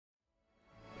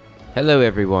Hello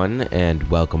everyone, and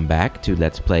welcome back to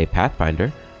Let's Play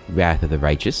Pathfinder, Wrath of the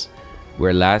Righteous,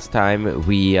 where last time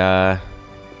we made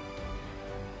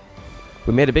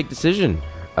a big decision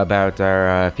about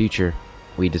our future.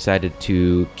 We decided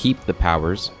to keep the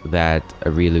powers that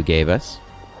Arilu gave us,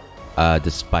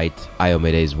 despite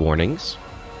Iomede's warnings.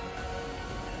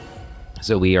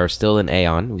 So we are still in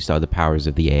Aeon, we still have the powers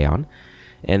of the Aeon,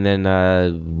 and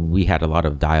then we had a lot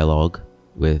of dialogue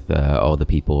with all the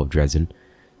people of Dresden.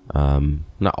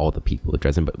 Not all the people of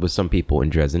Dresden, but with some people in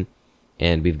Dresden.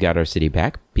 And we've got our city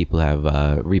back. People have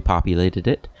repopulated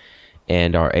it.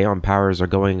 And our Aeon powers are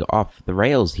going off the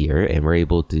rails here. And we're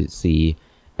able to see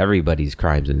everybody's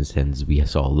crimes and sins. We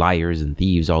saw liars and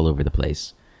thieves all over the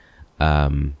place.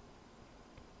 Yeah,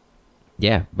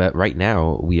 but right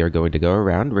now we are going to go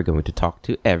around. We're going to talk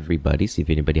to everybody. See if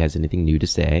anybody has anything new to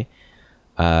say.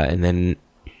 And then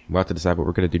we'll have to decide what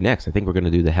we're going to do next. I think we're going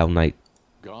to do the Hellknight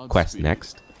quest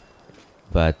next.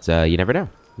 But you never know.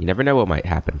 You never know what might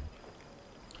happen.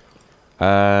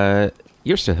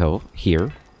 You're still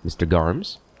here, Mr.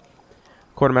 Garms.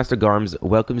 Quartermaster Garms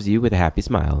welcomes you with a happy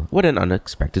smile. What an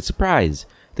unexpected surprise.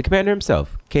 The commander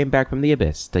himself came back from the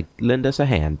abyss to lend us a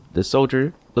hand. The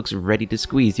soldier looks ready to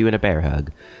squeeze you in a bear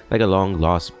hug, like a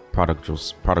long-lost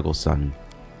prodigal son.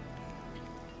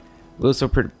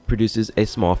 Wilson produces a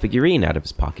small figurine out of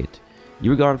his pocket. You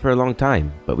were gone for a long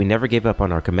time, but we never gave up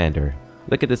on our commander.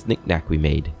 Look at this knick-knack we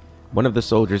made. One of the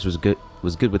soldiers was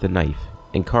good with a knife,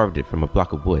 and carved it from a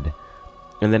block of wood.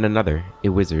 And then another, a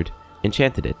wizard,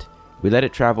 enchanted it. We let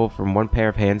it travel from one pair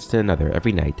of hands to another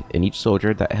every night, and each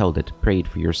soldier that held it prayed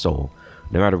for your soul,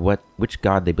 no matter which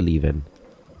god they believe in.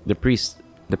 The priest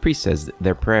says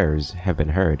their prayers have been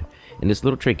heard, and this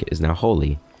little trinket is now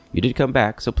holy. You did come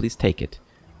back, so please take it.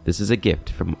 This is a gift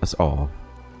from us all.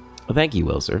 Well, thank you,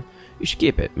 Wilser. You should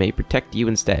keep it. May it protect you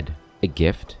instead. A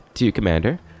gift? To you,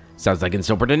 Commander? Sounds like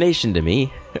insubordination to me.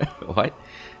 What?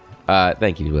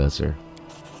 Thank you, Wilser.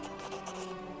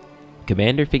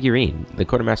 Commander figurine. The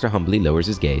quartermaster humbly lowers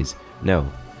his gaze. No.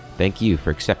 Thank you for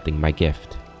accepting my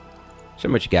gift. Show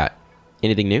me what you got.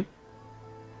 Anything new?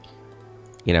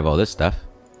 You can have all this stuff.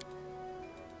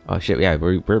 Oh shit, yeah,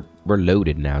 we're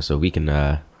loaded now, so we can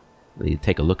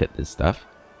take a look at this stuff.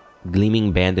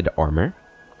 Gleaming banded armor.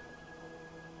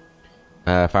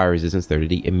 Fire resistance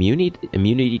 30,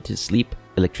 immunity to sleep,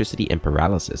 electricity, and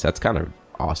paralysis. That's kind of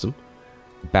awesome.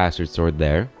 Bastard sword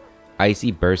there.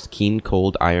 Icy burst, keen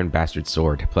cold iron bastard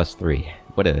sword, +3.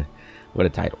 What a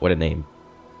title, what a name.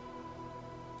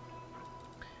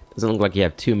 Doesn't look like you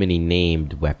have too many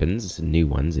named weapons, new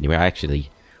ones. Anyway, I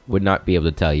actually would not be able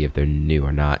to tell you if they're new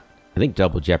or not. I think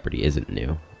Double Jeopardy isn't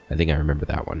new. I think I remember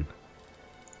that one.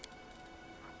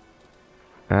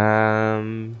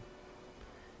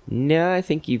 No, I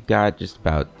think you've got just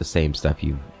about the same stuff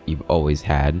you've always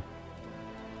had.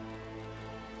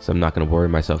 So I'm not going to worry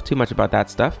myself too much about that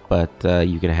stuff, but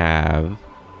you can have...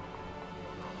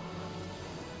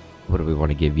 What do we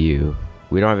want to give you?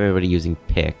 We don't have anybody using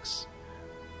picks,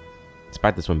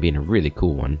 despite this one being a really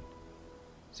cool one.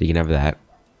 So you can have that.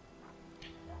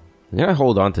 I'm going to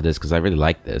hold on to this because I really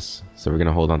like this. So we're going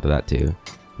to hold on to that too.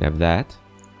 We have that,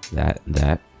 that, and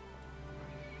that.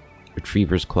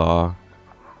 Retriever's Claw.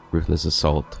 Ruthless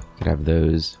Assault. You can have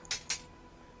those.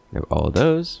 You have all of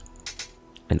those.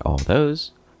 And all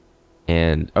those.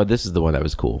 And, oh, this is the one that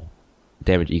was cool.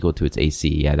 Damage equal to its AC.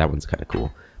 Yeah, that one's kind of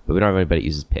cool. But we don't have anybody that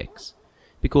uses picks.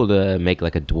 It'd be cool to make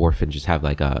like a dwarf and just have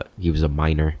like he was a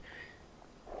miner.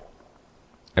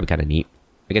 That'd be kind of neat.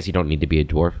 I guess you don't need to be a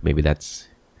dwarf. Maybe that's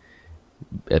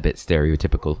a bit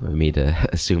stereotypical of me to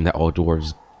assume that all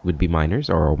dwarves would be miners,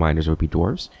 or all miners would be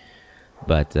dwarves.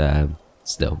 But,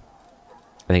 still.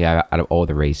 I think out of all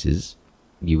the races,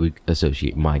 you would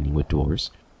associate mining with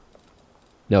dwarves.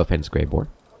 No offense, Greyboar.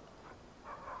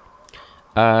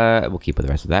 We'll keep with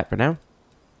the rest of that for now.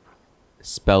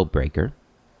 Spellbreaker.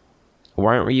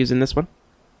 Why aren't we using this one?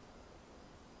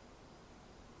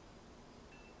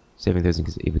 Saving those in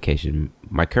evocation.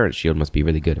 My current shield must be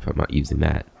really good if I'm not using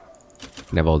that. I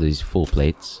can have all these full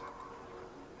plates.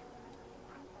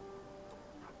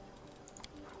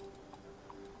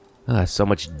 So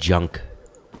much junk.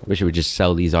 I wish it would just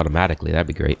sell these automatically. That'd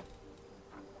be great.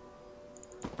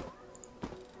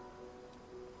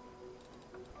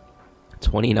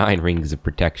 "29 rings of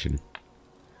protection."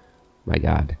 My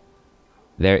god.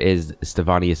 There is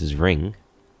Stevanius's ring.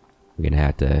 We're gonna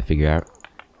have to figure out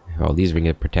all these ring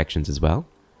of protections as well.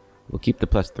 We'll keep the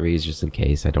 +3s just in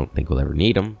case. I don't think we'll ever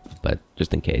need them, but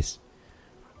just in case.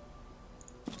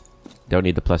 Don't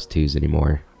need the +2s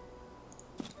anymore.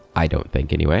 I don't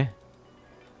think, anyway.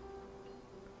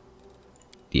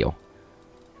 Deal.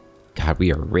 God,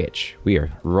 we are rich. We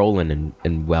are rolling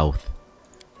in wealth.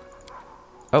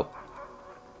 Oh.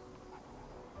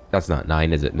 That's not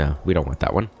 9, is it? No, we don't want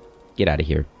that one. Get out of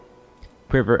here.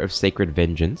 Quiver of Sacred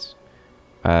Vengeance.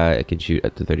 It can shoot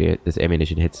up to 38. This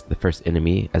ammunition hits the first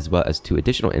enemy as well as 2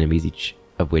 additional enemies, each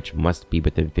of which must be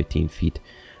within 15 feet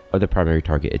of the primary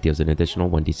target. It deals an additional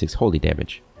 1d6 holy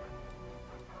damage.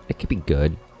 It could be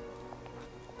good.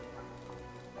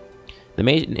 The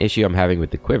main issue I'm having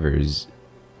with the quivers...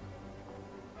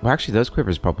 Well, actually, those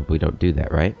quivers probably don't do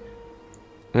that, right?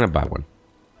 I'm gonna buy one.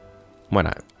 Why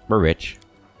not? We're rich.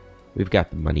 We've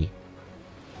got the money.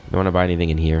 Don't want to buy anything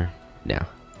in here? No.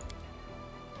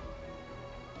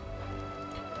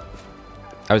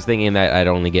 I was thinking that I'd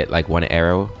only get like 1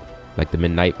 arrow, like the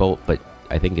Midnight Bolt, but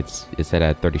I think it said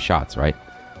at 30 shots, right?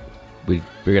 We're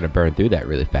gonna burn through that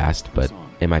really fast, but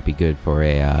it might be good for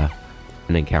a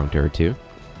an encounter or 2.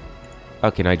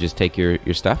 Oh, can I just take your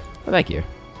stuff? Oh, thank you.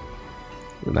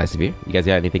 Well, nice of you. You guys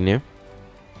got anything new?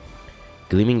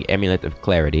 Gleaming Amulet of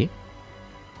Clarity.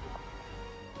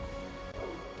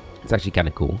 It's actually kind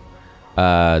of cool.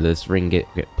 This ring get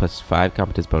plus 5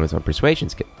 competence bonus on persuasion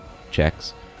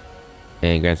checks,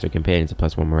 and grants their companions a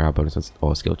plus 1 morale bonus on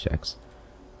all skill checks.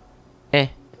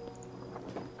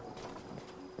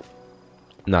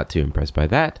 Not too impressed by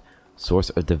that. Source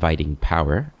of Dividing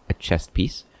Power, a chest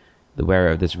piece. The wearer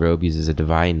of this robe uses a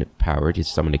divine power to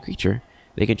summon a creature.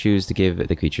 They can choose to give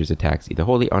the creature's attacks either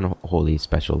holy or unholy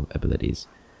special abilities.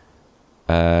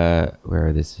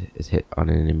 Where this is hit on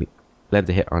an enemy, lands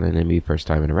a hit on an enemy first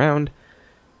time in a round.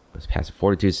 Must pass a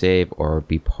fortitude save or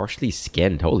be partially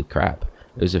skinned. Holy crap.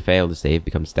 Those who fail to save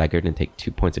become staggered and take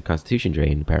 2 points of constitution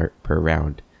drain per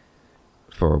round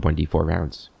for 1d4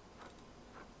 rounds.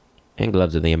 And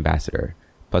Gloves of the Ambassador.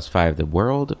 Plus 5 to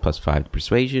World, plus 5 to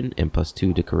Persuasion, and plus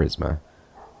 2 to Charisma.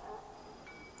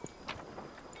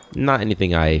 Not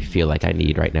anything I feel like I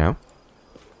need right now.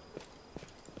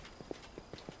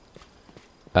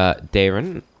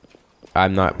 Darren,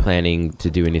 I'm not planning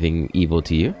to do anything evil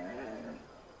to you.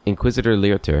 Inquisitor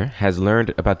Leoter has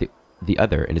learned about the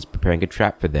other and is preparing a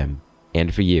trap for them.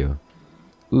 And for you.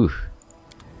 Ooh.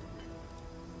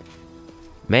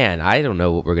 Man, I don't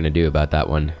know what we're gonna do about that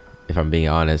one, if I'm being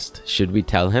honest. Should we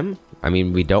tell him? I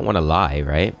mean, we don't want to lie,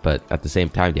 right? But at the same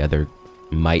time, the other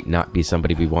might not be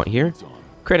somebody we want here.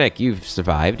 Krennic, you've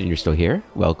survived and you're still here.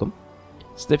 Welcome.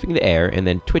 Sniffing the air and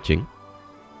then twitching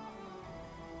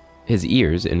his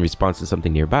ears in response to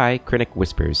something nearby, Krennic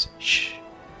whispers, "Shh.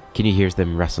 Can you hear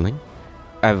them rustling?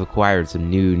 I've acquired some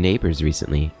new neighbors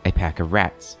recently, a pack of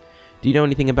rats. Do you know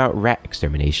anything about rat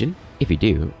extermination? If you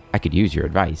do, I could use your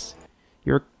advice.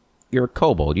 You're a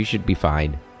kobold, you should be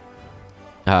fine.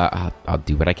 I'll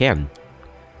do what I can."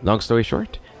 Long story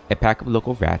short, a pack of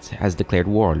local rats has declared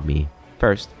war on me.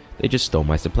 First, they just stole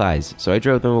my supplies, so I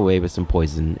drove them away with some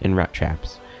poison and rat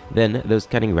traps. Then, those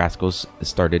cunning rascals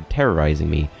started terrorizing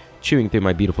me, chewing through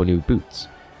my beautiful new boots.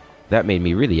 That made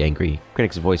me really angry.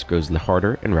 Krennic's voice grows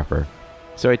harder and rougher.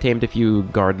 So I tamed a few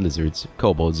guard lizards.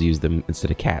 Kobolds use them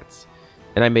instead of cats.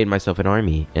 And I made myself an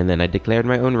army, and then I declared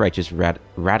my own righteous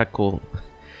radical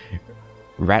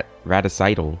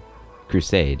raticidal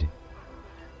crusade.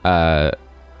 Now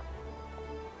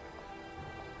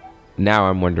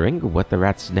I'm wondering what the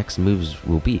rat's next move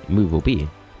will be.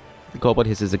 The kobold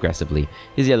hisses aggressively,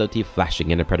 his yellow teeth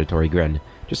flashing in a predatory grin.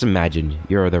 Just imagine,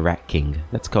 you're the Rat King.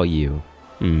 Let's call you...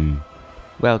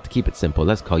 Well, to keep it simple,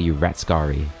 let's call you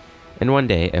Ratscari. And one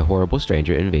day, a horrible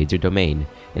stranger invades your domain.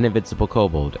 An invincible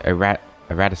kobold, a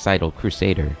raticidal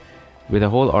crusader, with a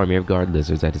whole army of guard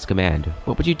lizards at his command.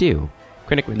 What would you do?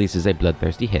 Krennic releases a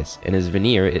bloodthirsty hiss, and his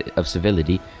veneer of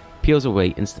civility peels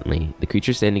away instantly. The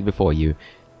creature standing before you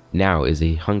now is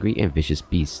a hungry and vicious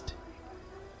beast.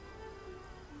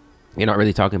 You're not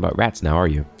really talking about rats now, are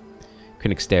you?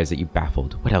 Krennic stares at you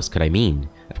baffled. What else could I mean?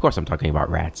 Of course I'm talking about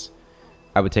rats.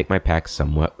 I would take my pack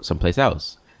someplace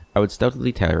else. I would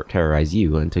stealthily terrorize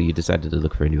you until you decided to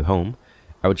look for a new home.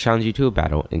 I would challenge you to a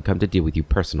battle and come to deal with you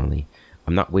personally.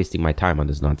 I'm not wasting my time on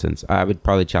this nonsense. I would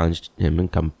probably challenge him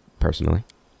and come personally.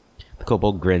 The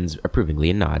kobold grins approvingly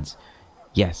and nods.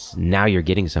 Yes, now you're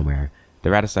getting somewhere. The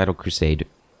raticidal crusade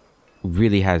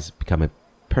really has become a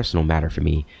personal matter for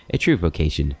me, a true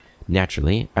vocation.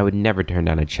 Naturally, I would never turn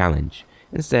down a challenge.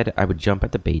 Instead, I would jump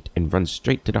at the bait and run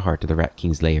straight to the heart of the Rat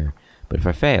King's lair. But if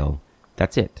I fail,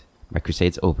 that's it. My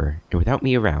crusade's over, and without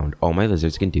me around, all my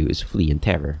lizards can do is flee in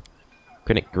terror.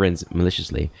 Krennic grins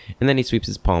maliciously, and then he sweeps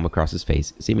his palm across his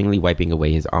face, seemingly wiping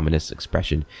away his ominous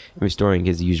expression and restoring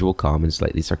his usual calm and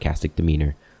slightly sarcastic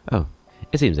demeanor. Oh,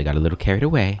 it seems I got a little carried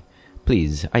away.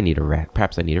 Please,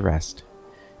 perhaps I need a rest.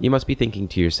 You must be thinking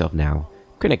to yourself now,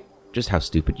 Krennic, just how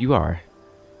stupid you are.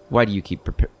 Why do you keep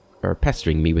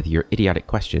pestering me with your idiotic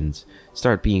questions?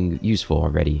 Start being useful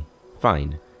already.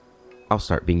 Fine. I'll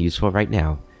start being useful right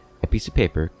now. A piece of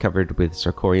paper covered with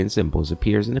Sarkorian symbols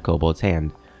appears in the kobold's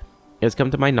hand. It has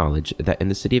come to my knowledge that in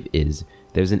the city of Iz,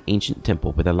 there is an ancient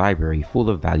temple with a library full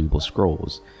of valuable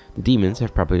scrolls. The demons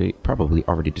have probably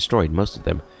already destroyed most of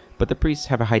them, but the priests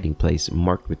have a hiding place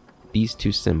marked with these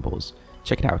 2 symbols.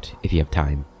 Check it out if you have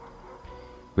time.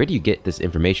 Where do you get this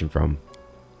information from?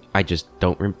 I just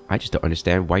don't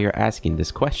understand why you're asking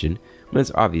this question when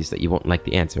it's obvious that you won't like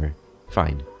the answer.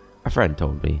 Fine. A friend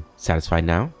told me. Satisfied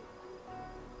now?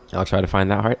 I'll try to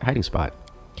find that hiding spot.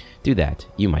 Do that.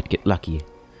 You might get lucky.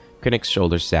 Krennic's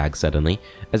shoulders sag suddenly,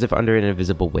 as if under an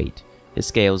invisible weight. His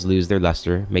scales lose their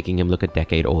luster, making him look a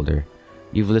decade older.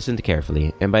 You've listened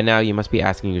carefully, and by now you must be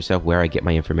asking yourself where I get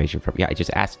my information from. Yeah, I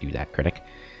just asked you that, Krennic.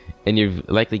 And you've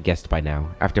likely guessed by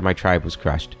now. After my tribe was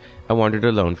crushed, I wandered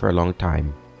alone for a long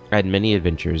time. I had many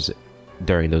adventures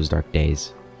during those dark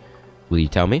days. Will you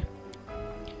tell me?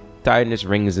 Tiredness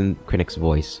rings in Krennic's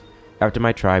voice. After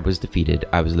my tribe was defeated,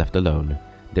 I was left alone.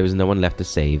 There was no one left to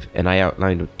save, and I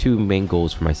outlined 2 main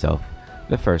goals for myself.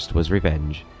 The first was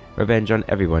revenge. Revenge on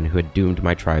everyone who had doomed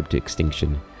my tribe to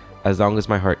extinction. As long as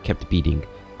my heart kept beating,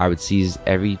 I would seize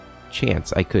every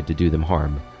chance I could to do them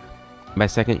harm. My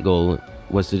second goal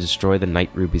was to destroy the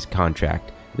Night Ruby's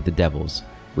contract with the devils,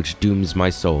 which dooms my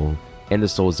soul and the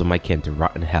souls of my kin to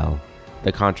rot in hell.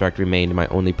 The contract remained my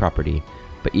only property,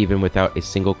 but even without a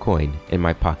single coin in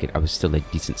my pocket, I was still a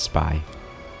decent spy.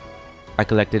 I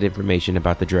collected information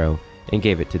about the Drow and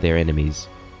gave it to their enemies.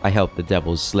 I helped the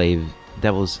devil's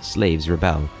slaves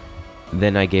rebel.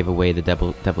 Then I gave away the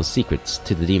devil's secrets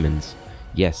to the demons.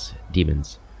 Yes,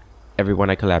 demons. Everyone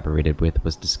I collaborated with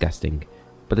was disgusting,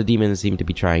 but the demons seemed to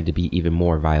be trying to be even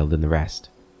more vile than the rest.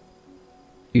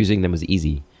 Using them was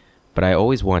easy, but I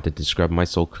always wanted to scrub my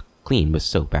soul clean with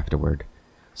soap afterward.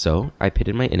 So I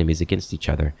pitted my enemies against each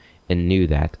other and knew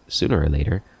that, sooner or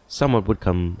later, someone would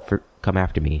come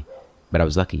after me. But I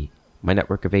was lucky. My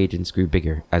network of agents grew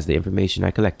bigger as the information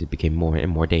I collected became more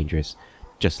and more dangerous,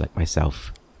 just like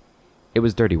myself. It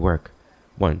was dirty work.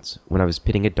 Once, when I was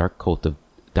pitting a dark cult of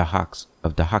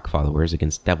Dahak followers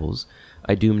against devils,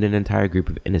 I doomed an entire group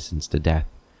of innocents to death.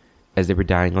 As they were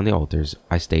dying on the altars,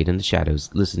 I stayed in the shadows,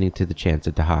 listening to the chants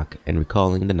of Dahak and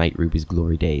recalling the Night Ruby's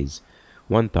glory days.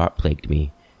 One thought plagued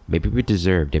me. Maybe we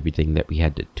deserved everything that we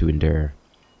had to endure.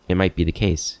 It might be the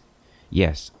case.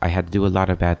 Yes, I had to do a lot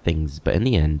of bad things, but in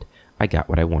the end, I got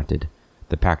what I wanted.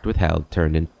 The pact with Hell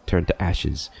turned to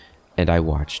ashes, and I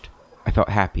watched. I felt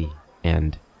happy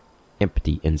and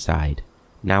empty inside.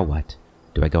 Now what?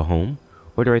 Do I go home?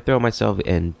 Or do I throw myself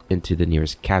into the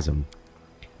nearest chasm?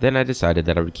 Then I decided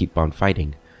that I would keep on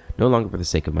fighting, no longer for the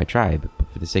sake of my tribe, but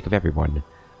for the sake of everyone.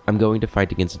 I'm going to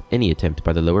fight against any attempt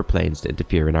by the lower planes to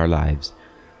interfere in our lives.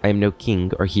 I am no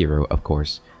king or hero, of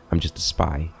course. I'm just a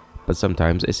spy. But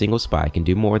sometimes a single spy can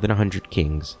do more than 100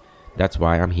 kings. That's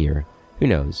why I'm here. Who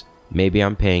knows? Maybe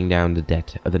I'm paying down the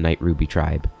debt of the Night Ruby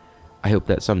tribe. I hope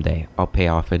that someday I'll pay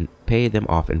them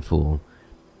off in full.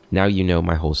 Now you know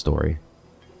my whole story.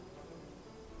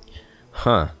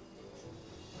 Huh.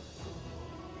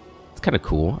 It's kind of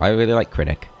cool. I really like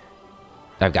Krennic.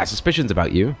 I've got suspicions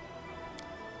about you.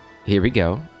 Here we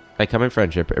go. I come in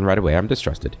friendship, and right away I'm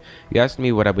distrusted. You asked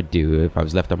me what I would do if I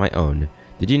was left on my own.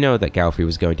 Did you know that Galfrey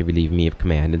was going to relieve me of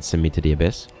command and send me to the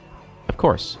Abyss? Of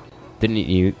course. Didn't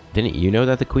you know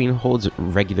that the Queen holds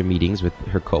regular meetings with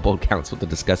her Kobold Council to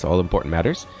discuss all important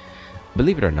matters?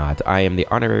 Believe it or not, I am the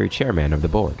honorary chairman of the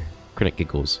board. Krennic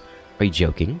giggles. Are you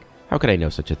joking? How could I know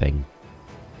such a thing?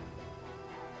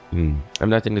 I'm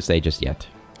nothing to say just yet.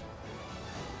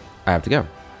 I have to go.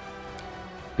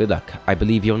 Good luck. I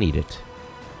believe you'll need it.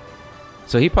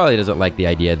 So he probably doesn't like the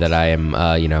idea that I am,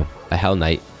 a Hell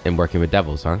Knight and working with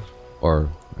devils, huh? Or,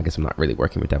 I guess I'm not really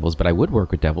working with devils, but I would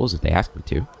work with devils if they asked me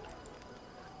to.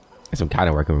 I guess I'm kind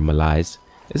of working with Malais.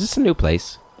 Is this a new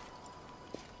place?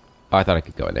 Oh, I thought I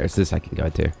could go in there. Is this I can go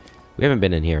into? We haven't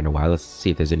been in here in a while. Let's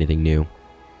see if there's anything new.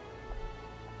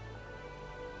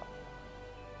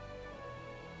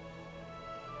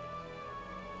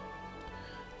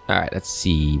 Alright, let's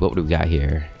see. What do we got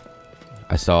here?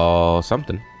 I saw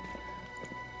something.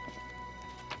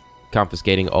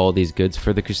 Confiscating all these goods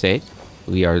for the crusade.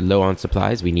 We are low on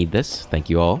supplies. We need this. Thank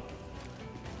you all.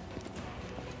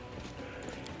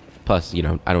 Plus,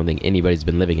 I don't think anybody's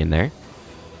been living in there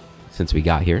since we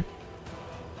got here.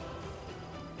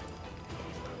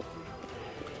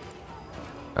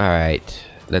 Alright,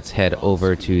 let's head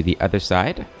over to the other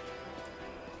side.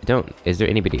 Is there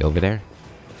anybody over there?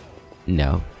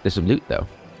 No. There's some loot, though.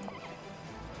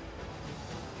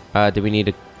 Do we need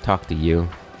to talk to you?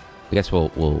 I guess we'll...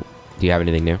 Do you have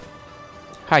anything new?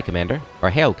 Hi, Commander. Or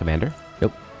hail, Commander.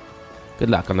 Nope. Good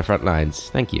luck on the front lines.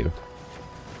 Thank you.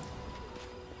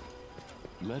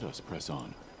 Let us press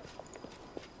on.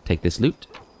 Take this loot.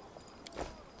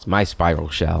 It's my spiral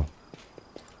shell.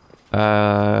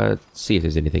 See if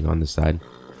there's anything on this side.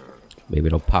 Maybe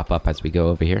it'll pop up as we go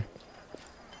over here.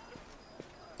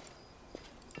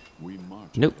 We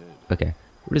march Nope. ahead. Okay.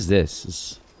 What is this?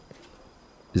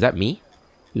 Is that me?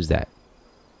 Who's that?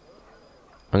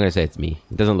 I'm gonna say it's me.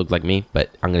 It doesn't look like me, but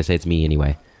I'm gonna say it's me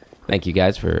anyway. Thank you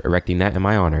guys for erecting that in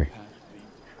my honor.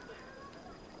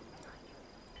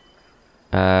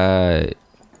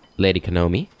 Lady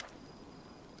Konomi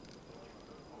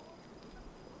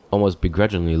almost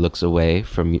begrudgingly looks away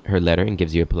from her letter and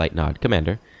gives you a polite nod.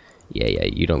 Commander. Yeah,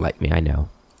 you don't like me, I know.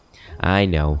 I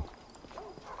know.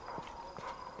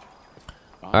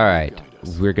 Alright,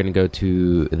 we're gonna go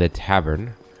to the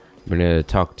tavern. We're gonna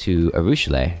talk to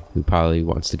Arushale, who probably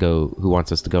wants to go, who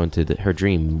wants us to go into her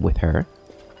dream with her.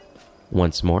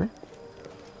 Once more.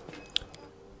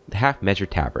 The Half Measure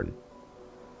Tavern.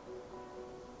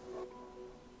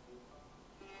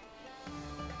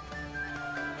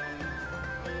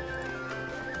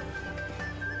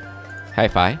 Hi,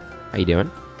 Fi. How you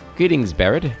doing? Greetings,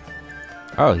 Barrett.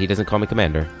 Oh, he doesn't call me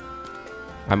Commander.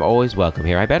 I'm always welcome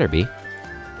here. I better be.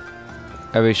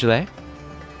 Arushale?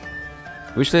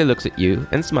 Arushale looks at you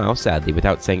and smiles sadly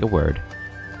without saying a word.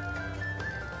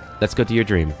 Let's go to your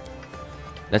dream.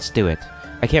 Let's do it.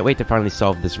 I can't wait to finally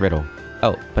solve this riddle.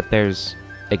 Oh, but there's...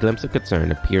 A glimpse of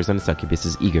concern appears on the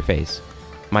Succubus's eager face.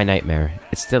 My nightmare.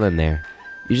 It's still in there.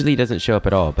 Usually he doesn't show up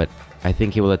at all, but I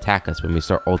think he will attack us when we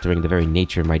start altering the very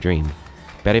nature of my dream.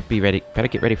 Better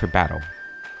get ready for battle.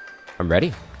 I'm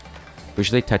ready.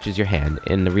 Arushale touches your hand,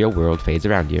 and the real world fades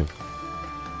around you.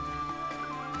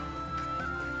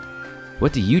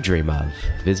 What do you dream of?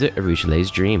 Visit Arushale's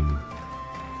dream.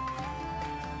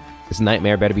 This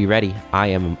nightmare better be ready. I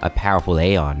am a powerful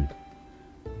Aeon.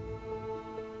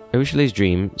 Arushale's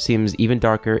dream seems even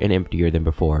darker and emptier than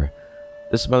before.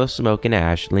 The smell of smoke and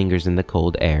ash lingers in the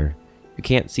cold air. You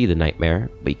can't see the nightmare,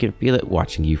 but you can feel it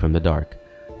watching you from the dark.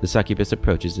 The succubus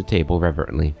approaches the table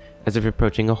reverently, as if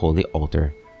approaching a holy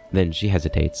altar. Then she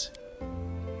hesitates.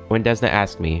 When Desna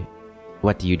asked me,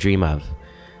 "What do you dream of?"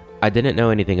 I didn't know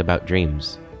anything about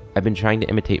dreams. I've been trying to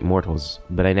imitate mortals,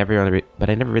 but I never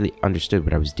really understood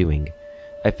what I was doing.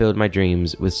 I filled my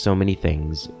dreams with so many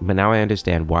things, but now I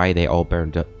understand why they all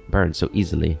burned so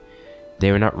easily.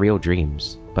 They were not real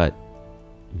dreams, but...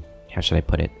 how should I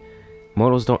put it?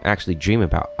 Mortals don't actually dream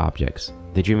about objects.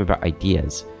 They dream about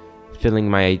ideas. Filling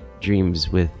my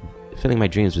dreams with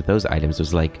those items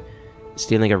was like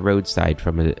stealing a roadside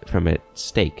from a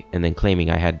stake and then claiming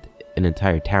I had an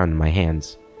entire town in my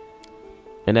hands.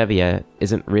 Anevia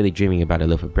isn't really dreaming about a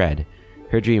loaf of bread.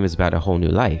 Her dream is about a whole new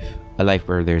life. A life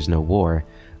where there's no war.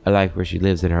 A life where she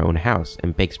lives in her own house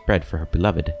and bakes bread for her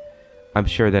beloved. I'm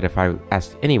sure that if I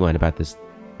asked anyone about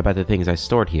the things I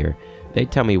stored here,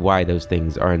 they'd tell me why those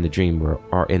things are in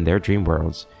their dream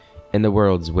worlds. In the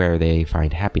worlds where they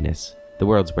find happiness. The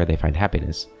worlds where they find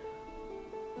happiness.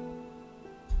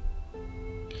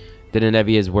 Did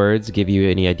Anevia's words give you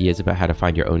any ideas about how to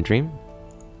find your own dream?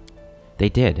 They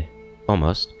did.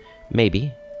 Almost.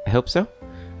 Maybe. I hope so.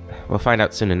 We'll find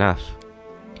out soon enough.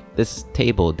 This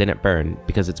table didn't burn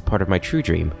because it's part of my true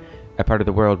dream. A part of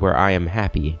the world where I am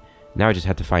happy. Now I just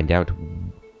have to find out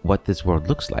what this world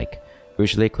looks like.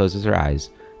 Arushale closes her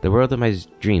eyes. The world of my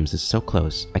dreams is so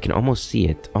close. I can almost see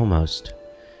it. Almost.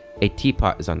 A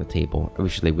teapot is on the table.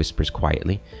 Arushale whispers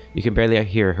quietly. You can barely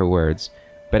hear her words.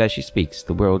 But as she speaks,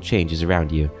 the world changes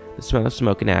around you. The smell of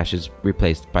smoke and ash is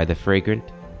replaced by the fragrant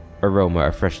aroma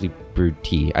of freshly brewed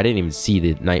tea. I didn't even see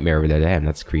the nightmare over there. Damn,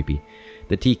 that's creepy.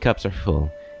 The teacups are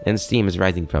full, and steam is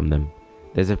rising from them.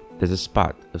 There's a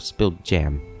spot of spilled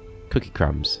jam. Cookie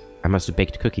crumbs. I must have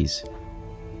baked cookies.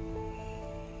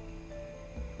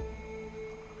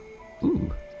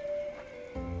 Ooh.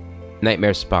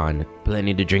 Nightmares spawn.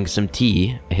 Planning to drink some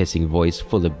tea? A hissing voice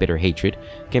full of bitter hatred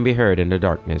can be heard in the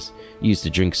darkness. You used to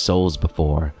drink souls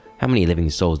before. How many living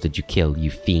souls did you kill,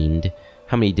 you fiend?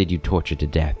 How many did you torture to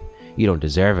death? You don't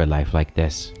deserve a life like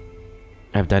this.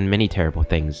 I've done many terrible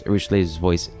things. Arushale's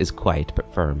voice is quiet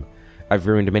but firm. I've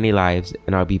ruined many lives,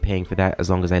 and I'll be paying for that as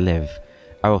long as I live.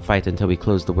 I will fight until we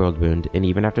close the world wound, and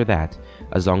even after that,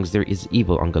 as long as there is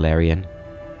evil on Galarian.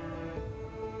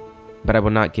 But I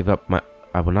will not give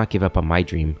up on my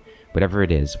dream, whatever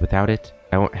it is. Without it,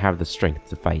 I won't have the strength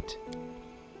to fight.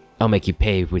 I'll make you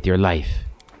pay with your life.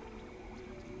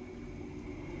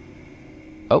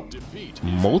 Oh,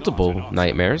 multiple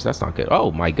nightmares. That's not good.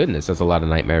 Oh my goodness, that's a lot of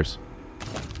nightmares.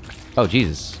 Oh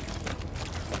Jesus.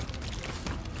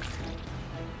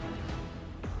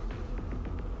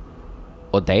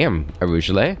 Well, damn,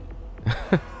 Arugile.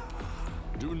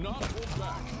 Do not hold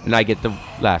back. And I get the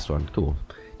last one. Cool.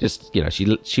 Just, you know,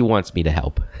 she wants me to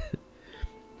help.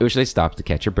 Arugile stops to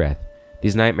catch her breath.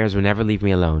 These nightmares will never leave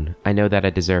me alone. I know that I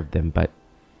deserve them, but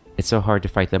it's so hard to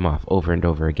fight them off over and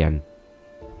over again.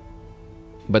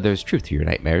 But there's truth to your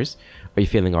nightmares. Are you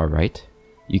feeling alright?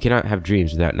 You cannot have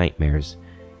dreams without nightmares.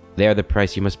 They are the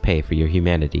price you must pay for your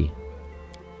humanity.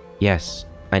 Yes,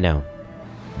 I know.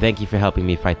 Thank you for helping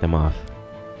me fight them off.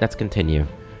 Let's continue.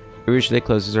 Arugile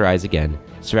closes her eyes again.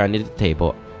 Surrounding the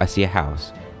table, I see a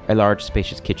house. A large,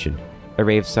 spacious kitchen. A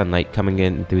ray of sunlight coming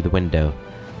in through the window.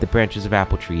 The branches of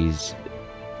apple trees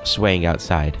swaying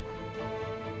outside.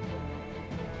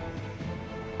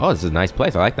 Oh, this is a nice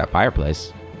place. I like that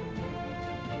fireplace.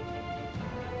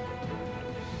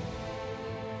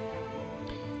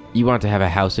 You want to have a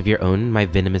house of your own, my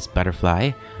venomous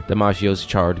butterfly? Damashio's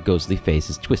charred, ghostly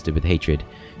face is twisted with hatred.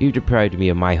 You deprived me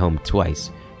of my home twice.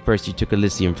 First you took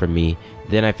Elysium from me,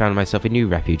 then I found myself a new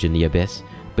refuge in the abyss,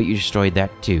 but you destroyed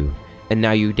that too. And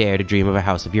now you dare to dream of a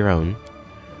house of your own?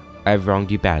 I have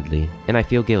wronged you badly, and I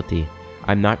feel guilty.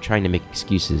 I'm not trying to make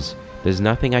excuses. There's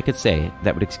nothing I could say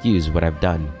that would excuse what I've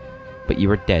done. But you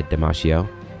are dead, Damashio.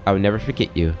 I will never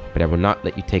forget you, but I will not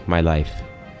let you take my life.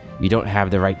 You don't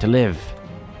have the right to live.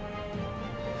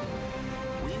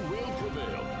 We will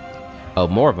prevail. Oh,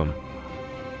 more of them.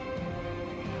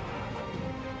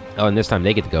 Oh, and this time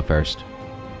they get to go first.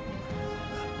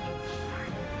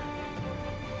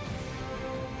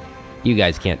 You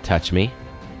guys can't touch me.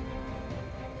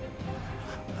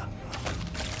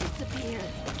 Disappear.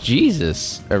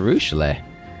 Jesus, Arugile.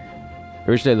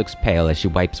 Arugile looks pale as she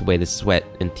wipes away the sweat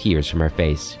and tears from her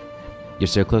face. You're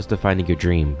so close to finding your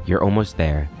dream. You're almost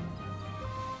there.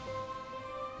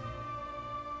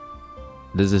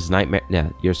 Does this nightmare... Yeah,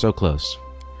 you're so close.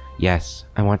 Yes,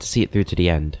 I want to see it through to the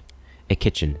end. A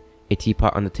kitchen, a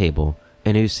teapot on the table,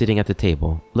 and who's sitting at the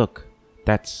table? Look,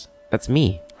 that's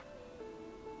me.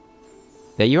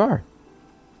 There you are.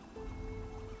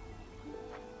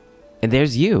 And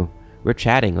there's you. We're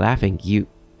chatting, laughing.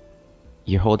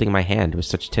 You're holding my hand with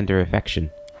such tender affection.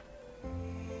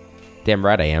 Damn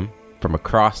right I am. From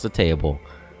across the table.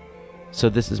 So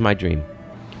this is my dream.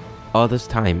 All this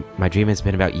time, my dream has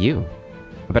been about you.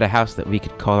 About a house that we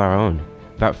could call our own.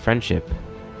 About friendship.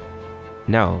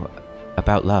 No,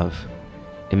 about love.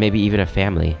 And maybe even a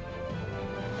family.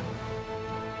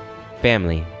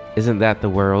 Family. Isn't that the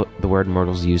word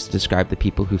mortals use to describe the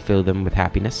people who fill them with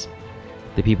happiness?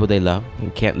 The people they love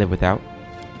and can't live without?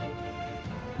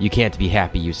 You can't be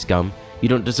happy, you scum. You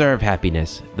don't deserve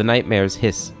happiness. The nightmare's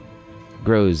hiss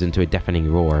grows into a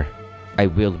deafening roar. I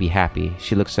will be happy.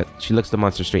 She looks the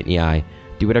monster straight in the eye.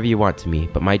 Do whatever you want to me,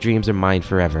 but my dreams are mine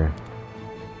forever.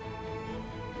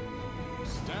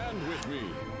 Stand with me.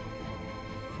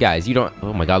 Guys, you don't...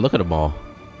 Oh my god, look at them all.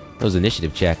 Those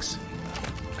initiative checks.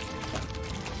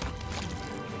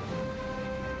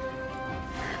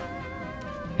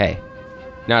 Hey,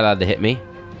 not allowed to hit me.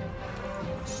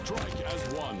 Strike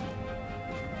as one.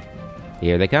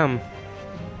 Here they come.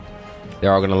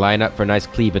 They're all gonna line up for a nice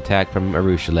cleave attack from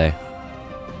Arugile.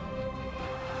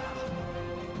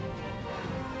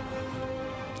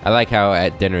 I like how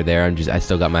at dinner there, I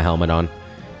still got my helmet on.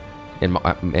 And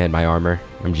my armor.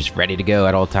 I'm just ready to go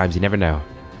at all times, you never know.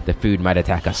 The food might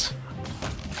attack us.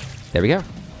 There we go.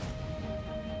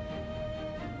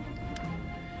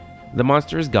 The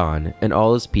monster is gone, and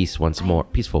all is peaceful once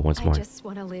more. I just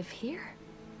want to live here,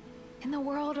 in the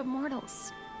world of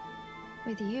mortals,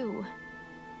 with you.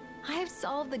 I have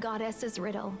solved the goddess's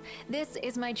riddle. This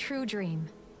is my true dream.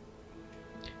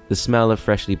 The smell of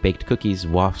freshly baked cookies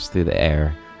wafts through the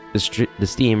air. The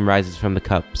steam rises from the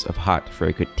cups of hot,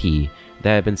 fragrant tea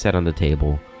that have been set on the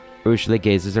table. Arugile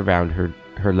gazes around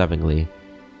her lovingly.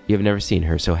 You have never seen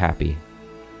her so happy.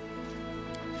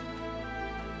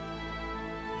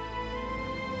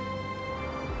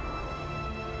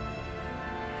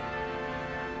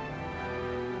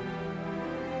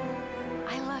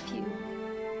 I love you.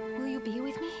 Will you be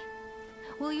with me?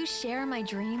 Will you share my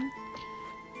dream?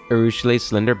 Arugile's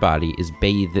slender body is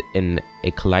bathed in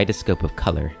a kaleidoscope of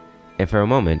color, and for a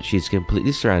moment she is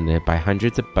completely surrounded by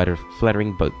hundreds of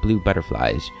fluttering blue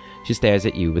butterflies. She stares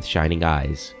at you with shining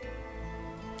eyes.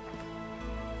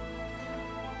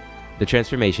 The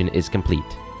transformation is complete.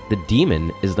 The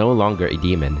demon is no longer a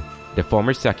demon. The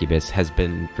former succubus has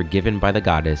been forgiven by the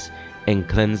goddess and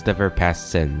cleansed of her past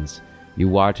sins. You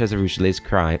watch as Arugile's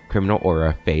criminal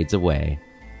aura fades away.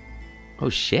 Oh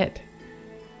shit.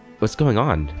 What's going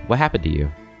on? What happened to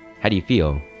you? How do you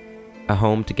feel? A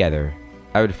home together.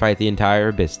 I would fight the entire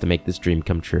abyss to make this dream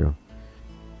come true.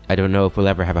 I don't know if we'll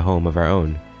ever have a home of our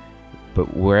own.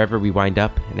 but wherever we wind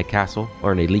up, in a castle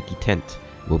or in a leaky tent,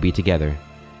 we'll be together.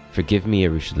 Forgive me,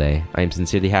 Arushale. I am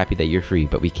sincerely happy that you're free,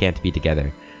 but we can't be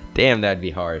together. Damn, that'd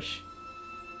be harsh.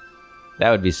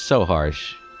 That would be so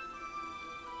harsh.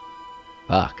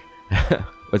 Fuck.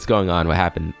 What's going on? What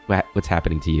happened? What's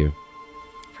happening to you?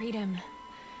 Freedom.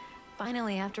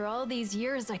 Finally, after all these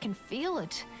years, I can feel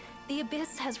it. The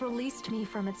abyss has released me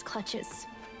from its clutches.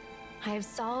 I have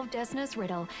solved Desna's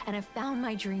riddle and have found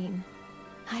my dream.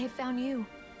 I have found you.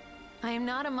 I am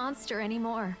not a monster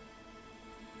anymore.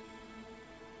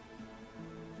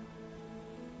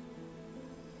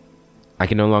 I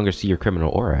can no longer see your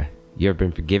criminal aura. You have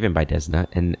been forgiven by Desna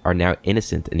and are now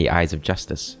innocent in the eyes of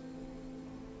justice.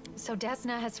 So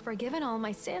Desna has forgiven all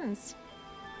my sins.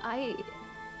 I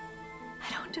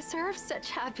don't deserve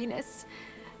such happiness.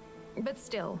 But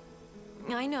still,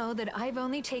 I know that I've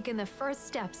only taken the first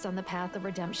steps on the path of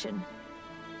redemption.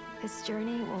 This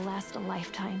journey will last a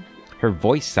lifetime. Her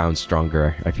voice sounds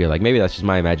stronger, I feel like. Maybe that's just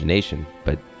my imagination,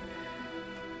 but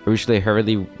Arushale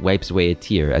hurriedly wipes away a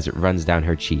tear as it runs down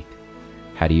her cheek.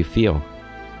 How do you feel?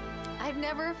 I've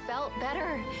never felt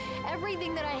better.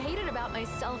 Everything that I hated about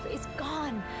myself is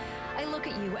gone. I look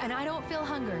at you and I don't feel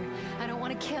hunger. I don't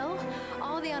want to kill.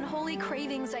 All the unholy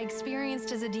cravings I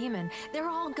experienced as a demon, they're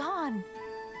all gone.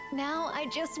 Now I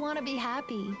just want to be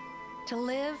happy, to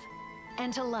live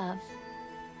and to love.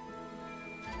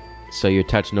 So your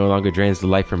touch no longer drains the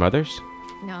life from others?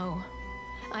 No,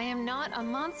 I am not a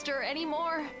monster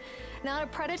anymore. Not a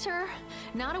predator,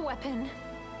 not a weapon.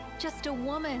 Just a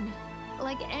woman,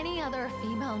 like any other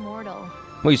female mortal.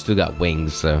 Well, you still got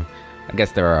wings, so I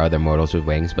guess there are other mortals with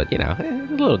wings, but you know, a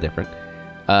little different.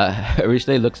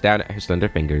 Arushale looks down at her slender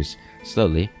fingers.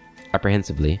 Slowly,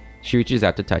 apprehensively, she reaches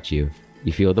out to touch you.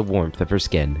 You feel the warmth of her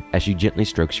skin as she gently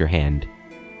strokes your hand.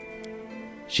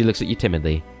 She looks at you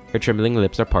timidly. Her trembling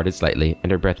lips are parted slightly,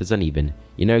 and her breath is uneven.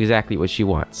 You know exactly what she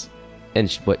wants,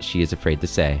 and what she is afraid to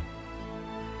say.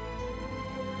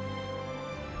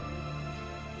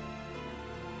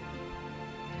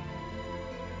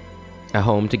 A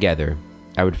home together.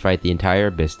 I would fight the entire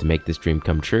abyss to make this dream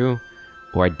come true,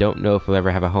 or I don't know if we'll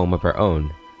ever have a home of our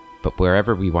own, but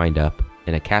wherever we wind up,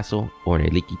 in a castle or in a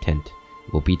leaky tent,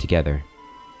 we'll be together.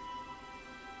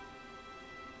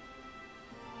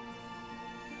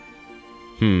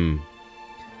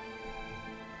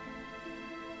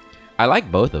 I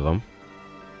like both of them.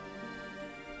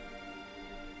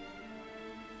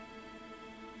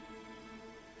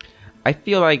 I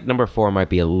feel like number 4 might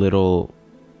be a little...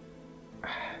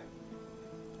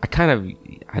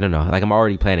 I don't know, like I'm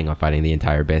already planning on fighting the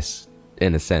entire abyss,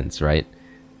 in a sense, right?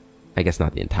 I guess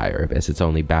not the entire abyss, it's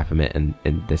only Baphomet and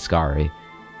Discari.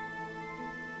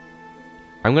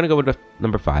 I'm gonna go with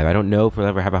number 5. I don't know if we'll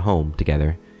ever have a home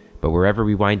together, but wherever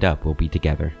we wind up, we'll be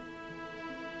together.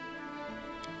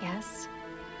 Yes.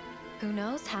 Who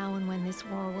knows how and when this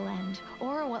war will end,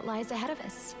 or what lies ahead of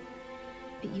us.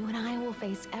 But you and I will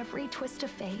face every twist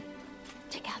of fate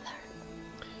together.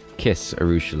 Kiss,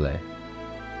 Arushale.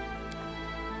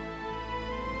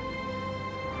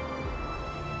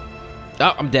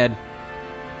 Oh, I'm dead.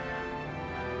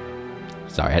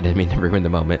 Sorry, I didn't mean to ruin the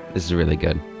moment. This is really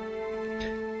good.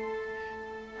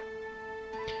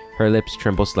 Her lips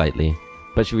tremble slightly,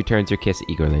 but she returns your kiss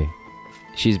eagerly.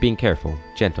 She's being careful,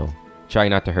 gentle, trying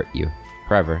not to hurt you.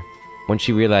 However, when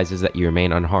she realizes that you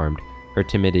remain unharmed, her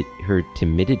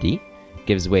timidity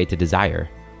gives way to desire.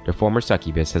 The former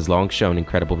succubus has long shown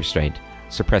incredible restraint,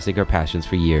 suppressing her passions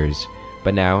for years.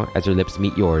 But now, as her lips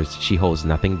meet yours, she holds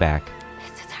nothing back.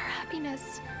 This is our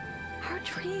happiness, our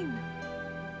dream,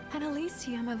 an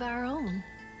Elysium of our own.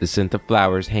 The scent of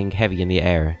flowers hang heavy in the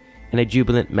air, and a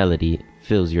jubilant melody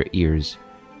fills your ears.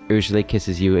 Arushale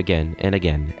kisses you again and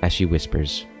again as she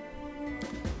whispers.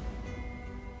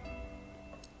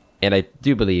 And I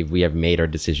do believe we have made our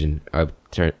decision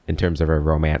in terms of our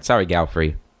romance. Sorry,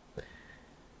 Galfrey. It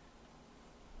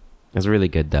was really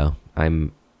good, though.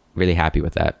 I'm really happy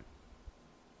with that.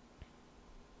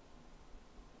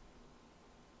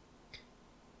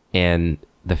 And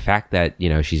the fact that, you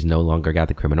know, she's no longer got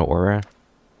the criminal aura.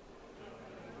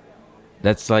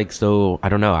 That's like so... I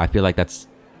don't know. I feel like that's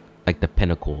like the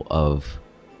pinnacle of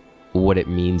what it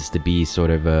means to be sort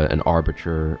of an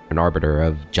arbiter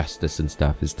of justice and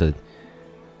stuff, is to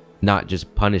not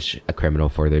just punish a criminal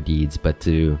for their deeds, but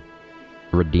to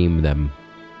redeem them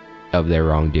of their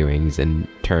wrongdoings and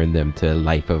turn them to a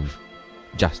life of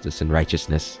justice and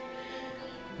righteousness.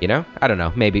 You know? I don't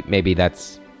know. Maybe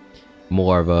that's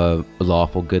more of a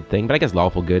lawful good thing, but I guess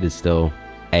lawful good is still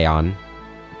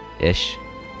Aeon-ish.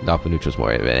 Lawful neutral is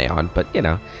more of an Aeon, but you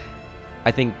know,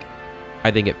 I think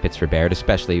it fits for Baird,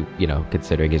 especially, you know,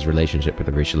 considering his relationship with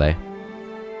Arushale.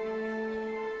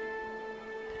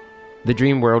 The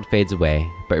dream world fades away,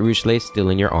 but Ruchelet is still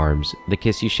in your arms. The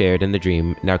kiss you shared in the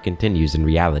dream now continues in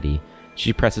reality.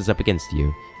 She presses up against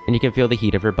you, and you can feel the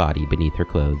heat of her body beneath her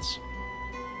clothes.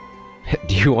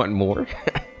 Do you want more?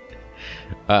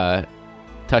 Touch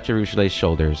Ruchelet's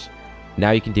shoulders.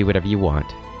 Now you can do whatever you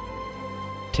want.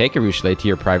 Take Ruchelet to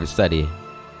your private study.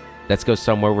 Let's go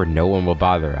somewhere where no one will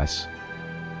bother us.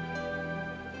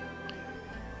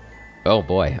 Oh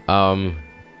boy,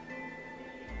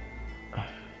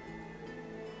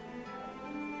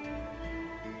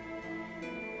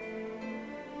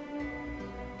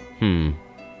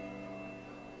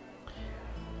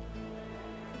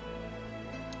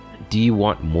 Do you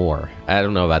want more? I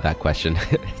don't know about that question.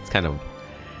 It's kind of...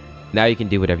 Now you can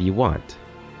do whatever you want.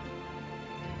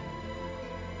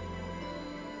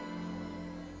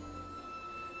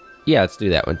 Yeah, let's do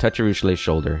that one. Touch Ruchelet's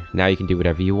shoulder. Now you can do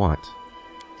whatever you want.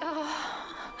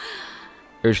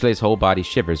 Ruchelet's whole body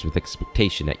shivers with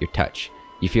expectation at your touch.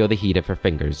 You feel the heat of her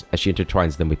fingers as she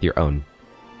intertwines them with your own.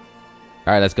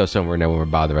 Alright, let's go somewhere no one will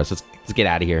bother us. Let's get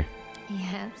out of here.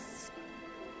 Yes.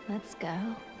 Let's go.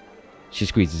 She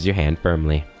squeezes your hand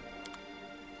firmly.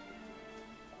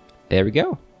 There we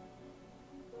go.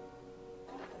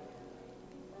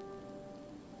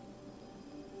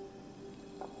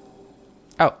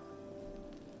 Oh.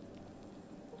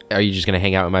 Are you just gonna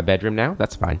hang out in my bedroom now?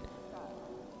 That's fine.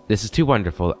 This is too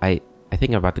wonderful. I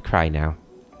think I'm about to cry now.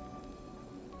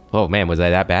 Oh man, was I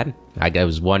that bad? It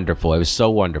was wonderful. It was so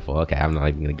wonderful. Okay, I'm not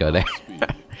even gonna go there.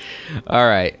 All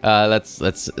right, let's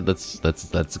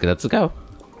go.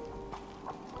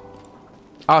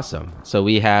 Awesome. So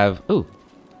we have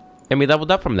and we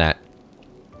leveled up from that.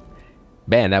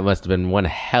 Man, that must have been one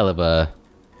hell of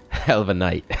a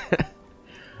night.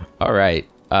 All right.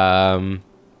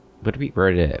 What did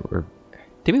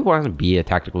did we want to be a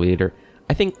tactical leader?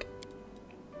 I think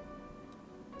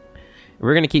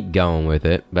we're gonna keep going with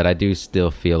it, but I do still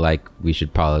feel like we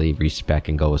should probably respec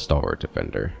and go with Stalwart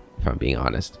Defender, if I'm being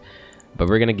honest. But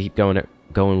we're gonna keep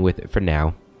going with it for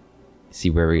now. See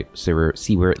where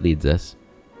it leads us.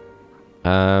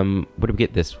 What do we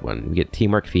get this one? We get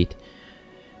Teamwork feat.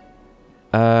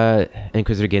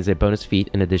 Inquisitor gains a bonus feat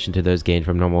in addition to those gained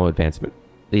from normal advancement.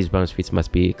 These bonus feats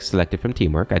must be selected from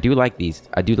Teamwork. I do like these.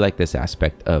 I do like this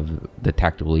aspect of the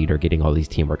tactical leader getting all these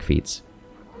Teamwork feats.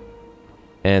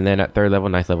 And then at 3rd level,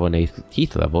 9th level, and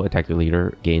 18th level, a tactical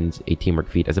leader gains a Teamwork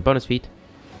feat as a bonus feat.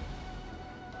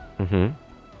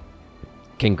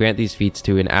 Can grant these feats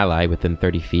to an ally within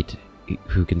 30 feet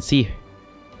who can see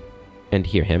and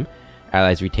hear him.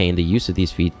 Allies retain the use of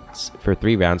these feats for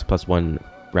 3 rounds plus 1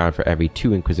 round for every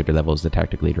 2 Inquisitor levels the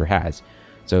tactical leader has.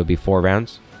 So it would be 4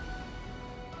 rounds.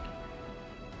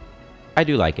 I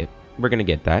do like it. We're gonna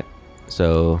get that.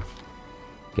 So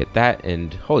get that,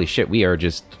 and holy shit, we are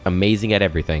just amazing at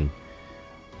everything.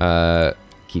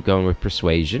 Keep going with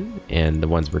Persuasion and the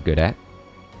ones we're good at.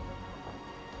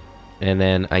 And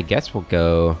then I guess we'll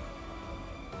go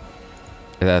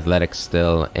with Athletics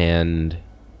still, and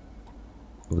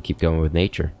we'll keep going with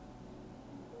Nature.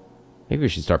 Maybe we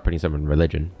should start putting some in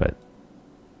Religion, but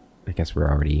I guess we're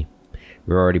already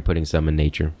putting some in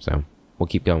Nature, so we'll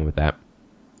keep going with that.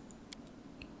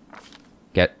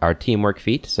 Get our Teamwork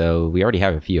feat, so we already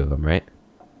have a few of them, right?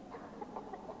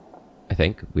 I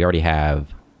think we already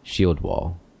have Shield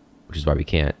Wall, which is why we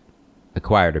can't.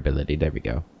 Acquired ability, there we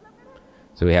go.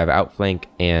 So we have Outflank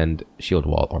and Shield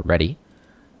Wall already.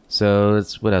 So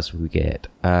what else would we get?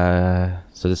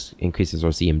 So this increases our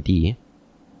CMD.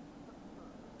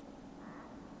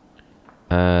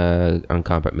 On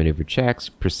combat maneuver checks,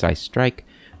 Precise Strike.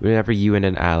 Whenever you and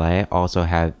an ally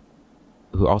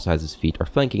who also has this feat are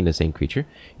flanking the same creature,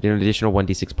 you get an additional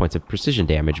 1d6 points of precision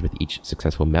damage with each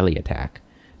successful melee attack.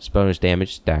 This bonus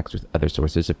damage stacks with other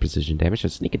sources of precision damage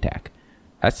and sneak attack.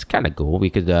 That's kind of cool. We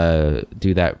could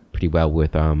do that pretty well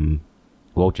with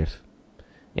Wolchif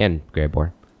and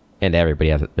Greybor. And everybody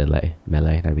has melee.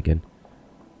 That'd be good.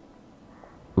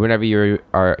 Whenever you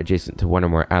are adjacent to one or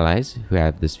more allies who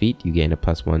have this feat, you gain a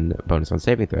 +1 bonus on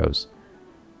saving throws.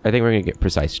 I think we're going to get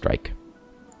Precise Strike.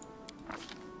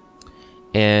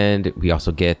 And we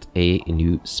also get a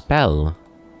new spell.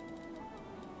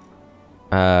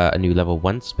 A new level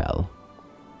 1 spell.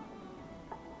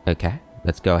 Okay,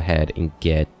 let's go ahead and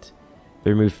get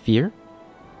Remove Fear.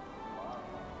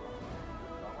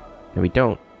 And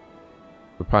we're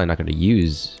probably not going to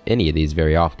use any of these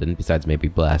very often, besides maybe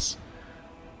Bless.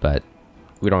 But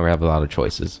we don't have a lot of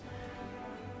choices.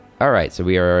 Alright, so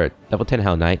we are level 10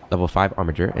 Hellknight, level 5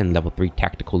 Armiger, and level 3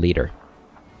 Tactical Leader.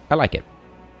 I like it.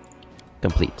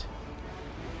 Complete.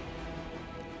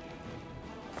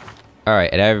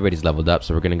 Alright, and everybody's leveled up,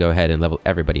 so we're going to go ahead and level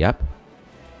everybody up.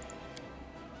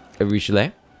 a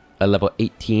Rochelet, a level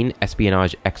 18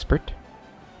 espionage expert.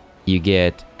 You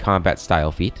get combat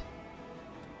style feat.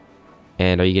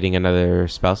 And are you getting another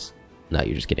spell? No,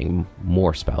 you're just getting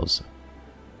more spells.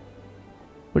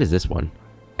 What is this one?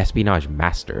 Espionage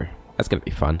master. That's gonna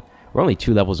be fun. We're only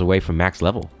 2 levels away from max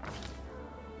level.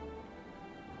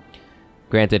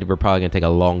 Granted, we're probably gonna take a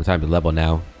long time to level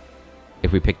now.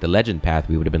 If we picked the legend path,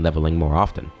 we would have been leveling more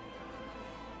often.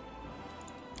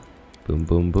 Boom,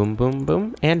 boom, boom, boom,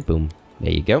 boom, and boom.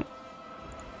 There you go.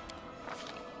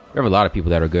 We have a lot of people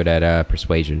that are good at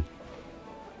persuasion.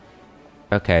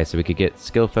 Okay, so we could get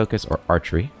skill focus or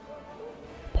archery.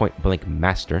 Point blank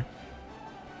master.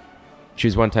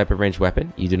 Choose one type of ranged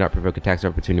weapon. You do not provoke attacks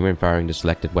of opportunity when firing the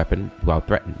selected weapon while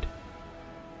threatened.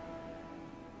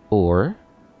 Or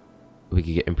we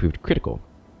could get improved critical.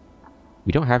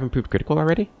 We don't have improved critical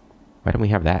already? Why don't we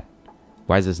have that?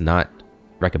 Why is this not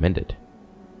recommended?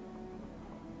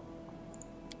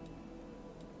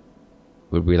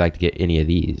 Would we like to get any of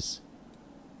these?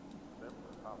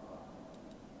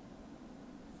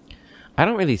 I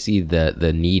don't really see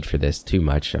the need for this too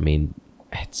much. I mean,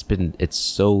 it's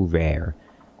so rare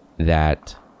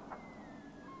that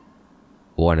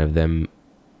one of them,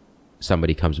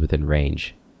 somebody comes within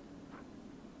range.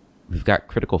 We've got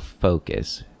critical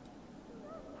focus.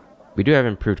 We do have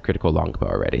improved critical longbow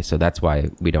already, so that's why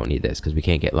we don't need this, because we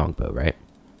can't get longbow, right?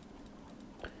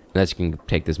 Unless you can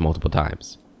take this multiple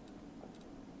times.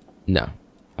 No.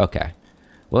 Okay.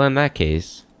 Well, in that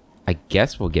case, I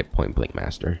guess we'll get point blank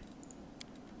master.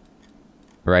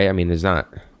 Right? I mean, there's not...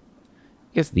 I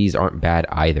guess these aren't bad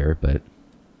either, but...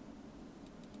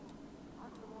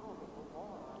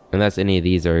 Unless any of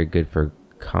these are good for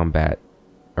combat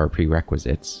or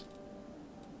prerequisites.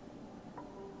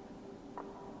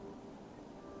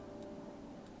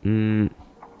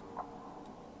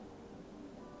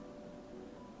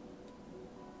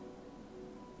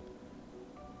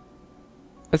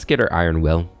 Let's get her Iron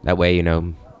Will. That way, you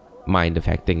know, mind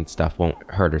affecting stuff won't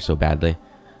hurt her so badly.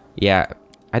 Yeah,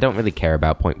 I don't really care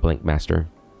about Point Blank Master.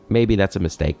 Maybe that's a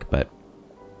mistake, but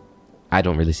I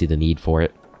don't really see the need for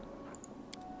it.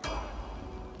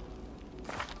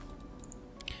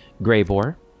 Grey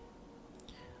Boar.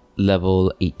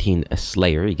 Level 18 a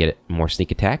Slayer. You get more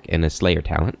sneak attack and a Slayer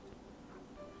talent.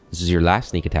 This is your last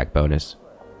sneak attack bonus.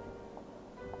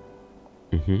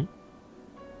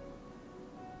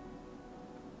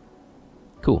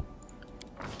 Cool.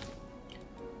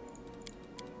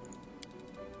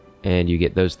 And you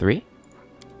get those 3.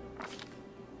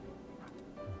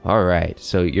 Alright,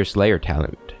 so your Slayer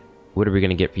talent. What are we going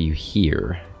to get for you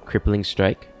here? Crippling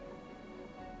Strike.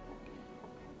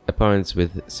 Opponents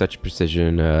with such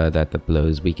precision that the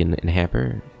blows weaken and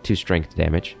hamper. 2 strength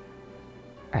damage.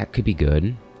 That could be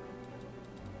good.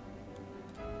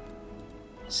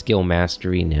 Skill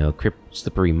Mastery, no.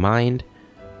 Slippery Mind.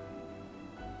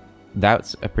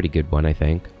 That's a pretty good one, I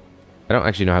think. I don't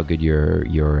actually know how good your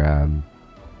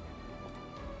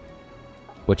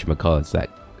whatchamacallit's that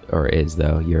or is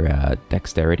though, your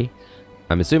dexterity.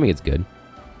 I'm assuming it's good.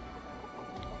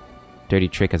 Dirty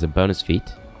Trick has a bonus feat.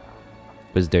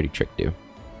 What does Dirty Trick do?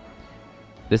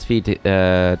 This feat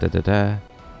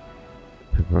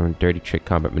perform Dirty Trick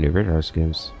combat maneuver. Our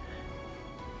skills.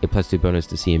 A +2 bonus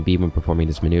to C and B when performing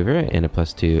this maneuver, and a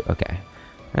 +2. Okay.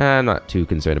 I'm not too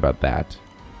concerned about that.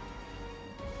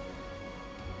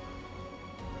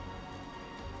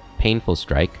 Painful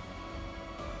Strike.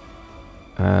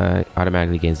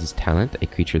 Automatically gains his talent. A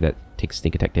creature that takes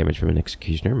sneak attack damage from an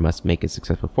executioner must make a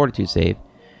successful fortitude save.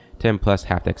 10 plus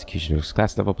half the executioner's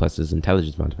class level plus his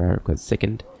intelligence modifier because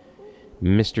sickened.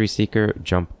 Mystery Seeker,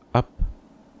 jump up.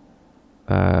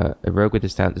 A rogue with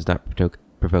this talent does not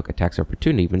provoke attacks of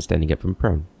opportunity when standing up from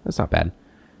prone. That's not bad.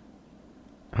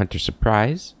 Hunter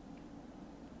Surprise.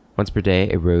 Once per day,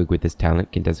 a rogue with this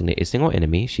talent can designate a single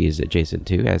enemy she is adjacent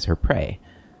to as her prey.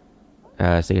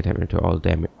 Sneak attack to all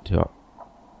damage.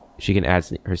 She can add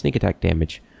her sneak attack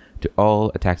damage to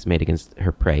all attacks made against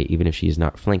her prey, even if she is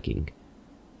not flanking.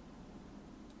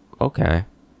 Okay.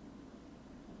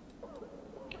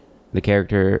 The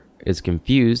character is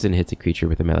confused and hits a creature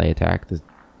with a melee attack. The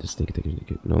sneak attack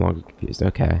is no longer confused.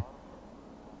 Okay.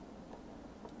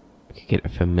 We could get a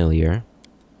familiar.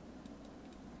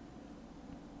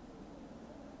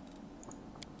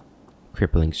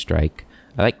 Crippling Strike.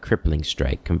 I like Crippling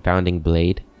Strike. Confounding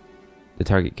Blade. The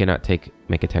target cannot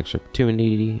make attacks of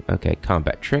opportunity. Okay,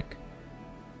 Combat Trick.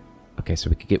 Okay, so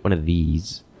we could get one of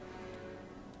these.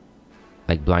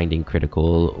 Like Blinding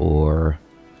Critical or...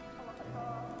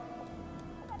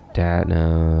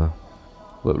 no.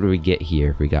 What would we get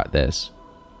here if we got this?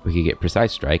 We could get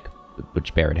Precise Strike,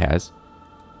 which Barrett has.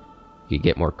 You could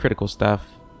get more critical stuff.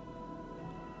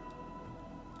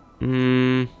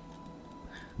 I'm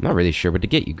not really sure what to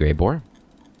get you, Greyboar.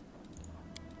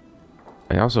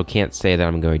 I also can't say that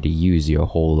I'm going to use you a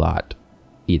whole lot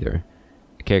either.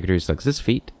 A character who selects this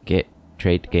feat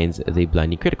trait gains the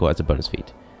blinding critical as a bonus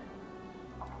feat.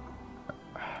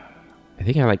 I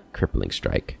think I like crippling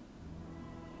strike.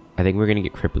 I think we're gonna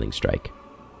get crippling strike.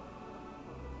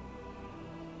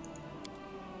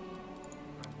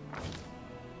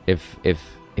 If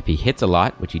he hits a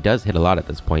lot, which he does hit a lot at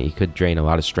this point, he could drain a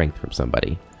lot of strength from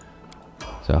somebody.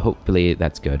 So hopefully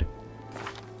that's good.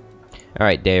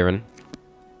 Alright, Darren.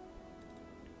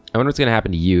 I wonder what's gonna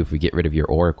happen to you if we get rid of your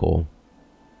Oracle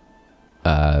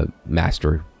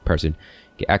master person.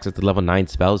 Get access to level 9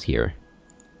 spells here.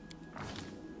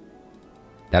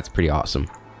 That's pretty awesome.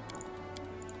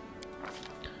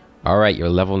 Alright, your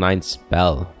level 9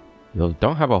 spell. You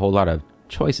don't have a whole lot of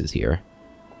choices here.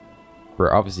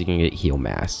 We're obviously gonna get heal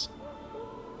mass.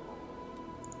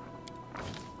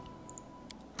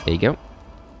 There you go.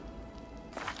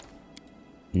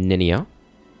 Ninio.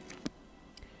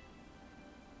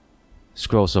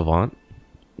 Scroll Savant.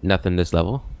 Nothing this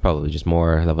level. Probably just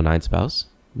more level 9 spells.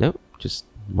 Nope, just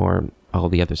more all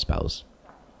the other spells.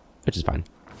 Which is fine.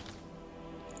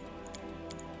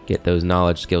 Get those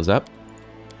knowledge skills up.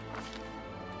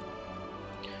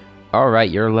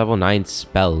 Alright, your level 9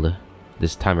 spell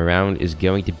this time around is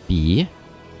going to be...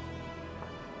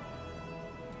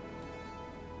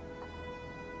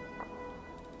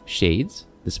 Shades.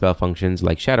 The spell functions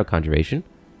like Shadow Conjuration.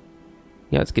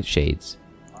 Yeah, let's get Shades.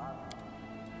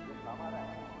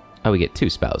 Oh, we get 2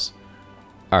 spells.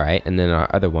 Alright, and then our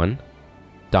other one.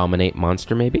 Dominate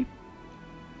Monster, maybe?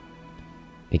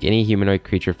 Make any humanoid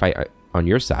creature fight on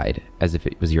your side as if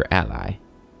it was your ally.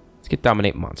 Let's get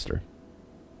Dominate Monster.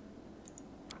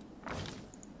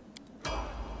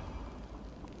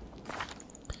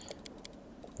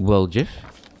 Woljif.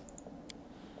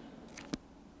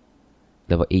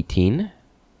 Level 18.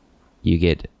 You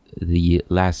get the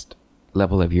last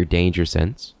level of your danger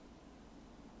sense.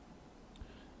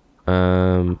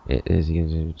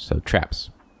 So traps.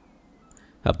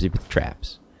 Helps you with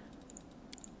traps.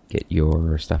 Get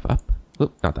your stuff up.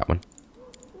 Oop, not that one.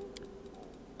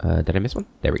 Did I miss one?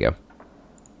 There we go.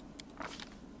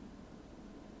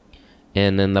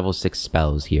 And then level 6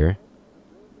 spells here.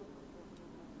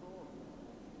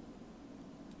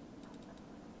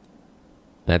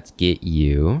 Let's get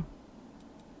you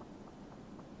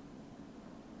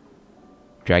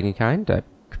Dragonkind. That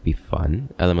could be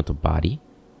fun. Elemental Body.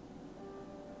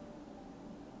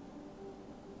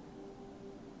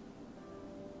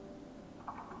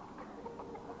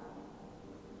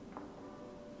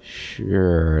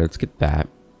 Sure, let's get that.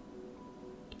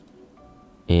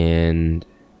 And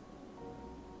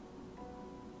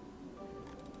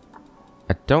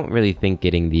I don't really think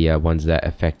getting the ones that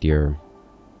affect your...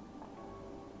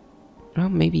 Well,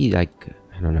 maybe like,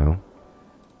 I don't know.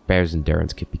 Bear's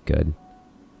Endurance could be good.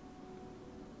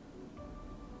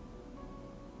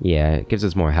 Yeah, it gives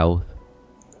us more health.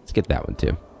 Let's get that one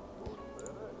too.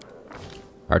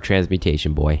 Our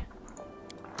Transmutation Boy.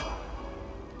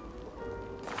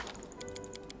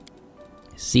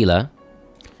 Sela.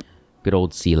 Good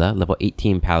old Sela. Level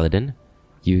 18 Paladin.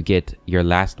 You get your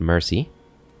Last Mercy.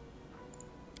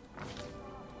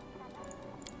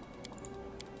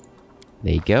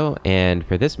 There you go. And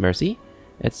for this Mercy,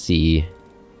 let's see.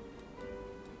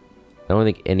 I don't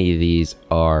think any of these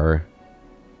are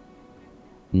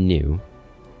new.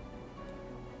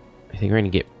 I think we're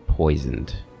going to get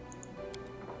poisoned.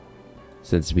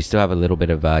 Since we still have a little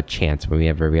bit of a chance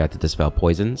whenever we have to dispel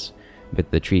poisons with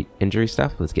the treat injury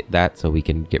stuff. Let's get that so we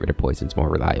can get rid of poisons more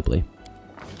reliably.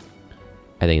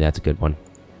 I think that's a good one.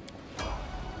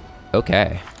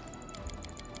 Okay.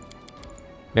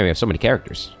 Man, we have so many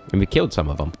characters. And we killed some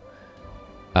of them.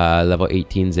 Level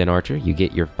 18 Zen Archer. You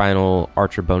get your final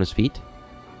Archer bonus feat.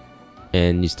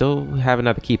 And you still have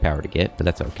another key power to get, but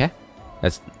that's okay.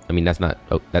 That's not...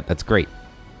 Oh, that's great.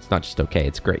 It's not just okay,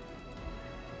 it's great.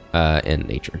 And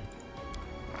nature.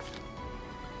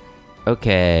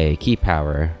 Okay, key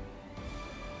power.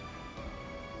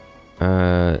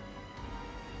 That's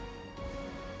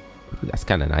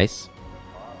kind of nice.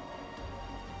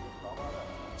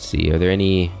 Let's see, are there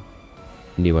any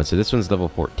new ones? So this one's level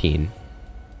 14.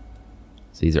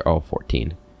 So these are all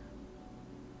 14.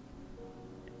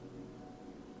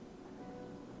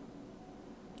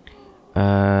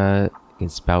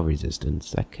 Against spell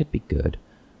resistance. That could be good.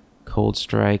 Cold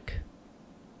Strike.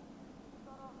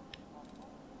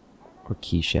 Or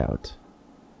Key Shout.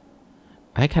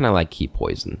 I kind of like Key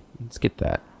Poison. Let's get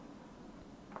that.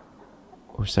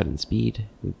 Or Sudden Speed.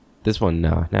 This one,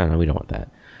 no, we don't want that.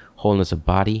 Wholeness of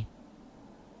Body.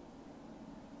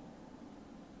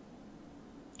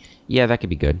 Yeah, that could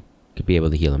be good. Could be able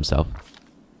to heal himself.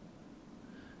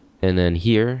 And then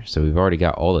here, so we've already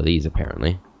got all of these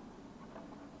apparently.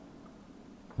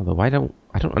 Although I don't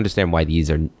understand why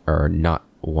these are not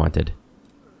wanted.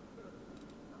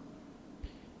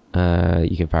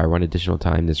 You can fire 1 additional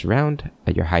time this round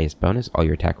at your highest bonus. All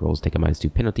your attack rolls take a -2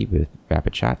 penalty with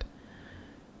rapid shot.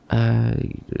 You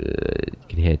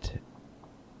can hit.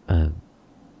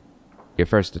 Your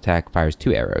first attack fires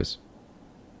 2 arrows.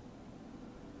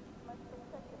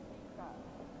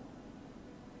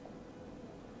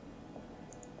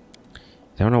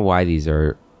 I don't know why these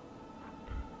are.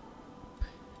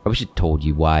 I wish it told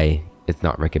you why it's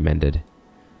not recommended.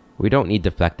 We don't need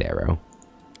deflect arrow.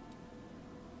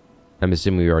 I'm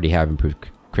assuming we already have improved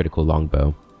critical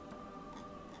longbow.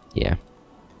 Yeah.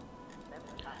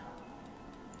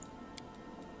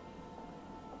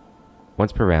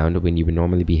 Once per round, when you would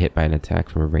normally be hit by an attack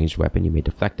from a ranged weapon, you may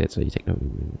deflect it, so you take no...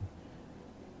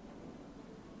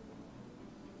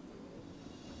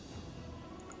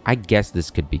 I guess this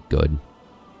could be good.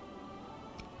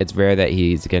 It's rare that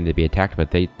he's going to be attacked, but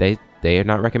they are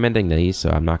not recommending these, so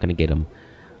I'm not going to get him.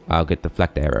 I'll get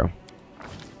deflect arrow.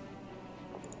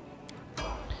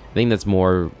 I think that's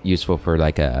more useful for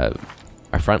like a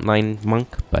frontline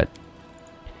monk, but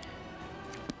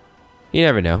you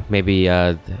never know. Maybe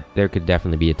there could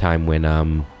definitely be a time when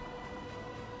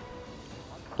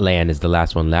Lan is the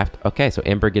last one left. Okay, so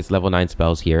Ember gets level 9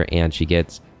 spells here, and she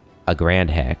gets a Grand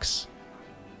Hex.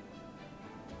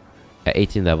 At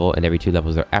 18 level, and every 2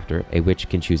 levels thereafter, a witch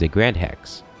can choose a Grand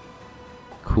Hex.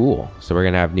 Cool. So we're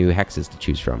going to have new hexes to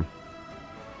choose from.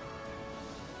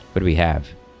 What do we have?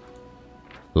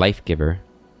 Life Giver.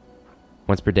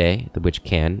 Once per day, the witch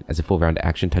can, as a full round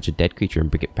action, touch a dead creature and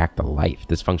bring it back to life.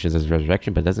 This functions as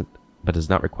resurrection, but does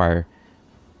not require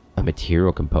a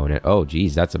material component. Oh,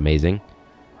 geez, that's amazing.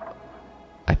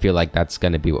 I feel like that's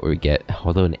going to be what we get.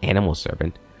 Although an animal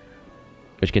servant,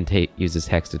 which can use this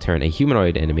hex to turn a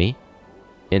humanoid enemy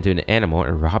into an animal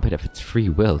and rob it of its free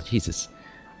will. Jesus.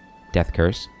 Death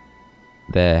Curse.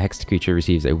 The hexed creature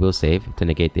receives a will save to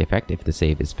negate the effect. If the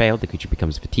save is failed, the creature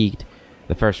becomes fatigued.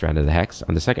 The first round of the hex.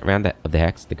 On the second round of the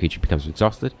hex, the creature becomes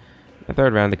exhausted. The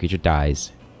third round, the creature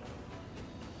dies.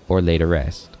 Or later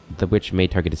rest. The witch may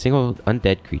target a single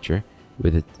undead creature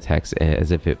with its hex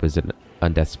as if it was an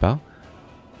undeath spell.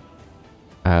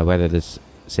 Whether this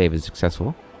save is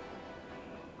successful,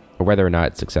 or whether or not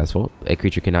it's successful, a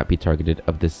creature cannot be targeted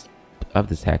of this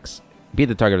hex. Be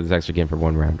the target of this hex again for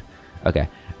 1 round. Okay,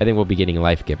 I think we'll be getting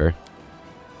Life Giver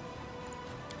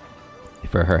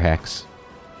for her hex,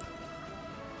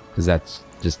 because that's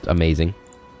just amazing.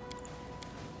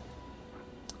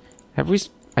 Have we?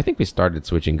 I think we started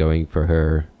switching, going for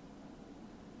her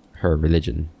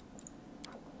religion.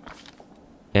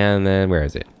 And then where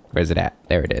is it? Where's it at?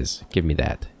 There it is. Give me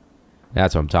that.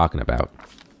 That's what I'm talking about.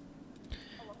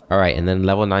 Alright, and then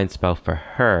level 9 spell for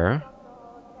her.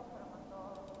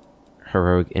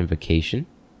 Heroic Invocation.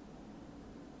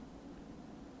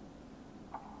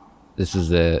 This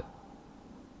is a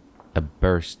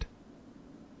burst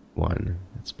one.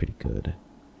 That's pretty good.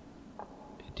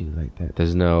 I do like that.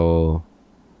 There's no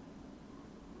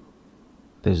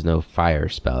fire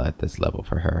spell at this level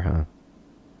for her, huh?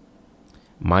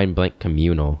 Mind Blank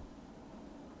Communal.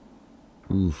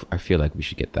 Oof, I feel like we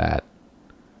should get that.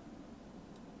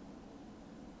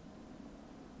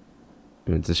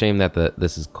 It's a shame that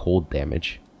this is cold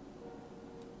damage.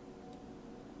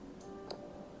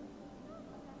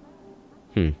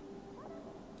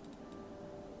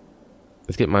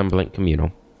 Let's get Mind Blank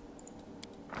Communal.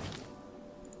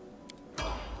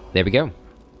 There we go.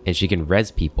 And she can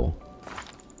res people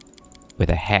with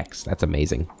a hex. That's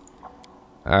amazing.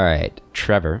 Alright,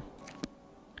 Trevor.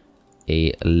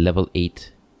 A level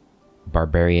 8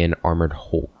 Barbarian Armored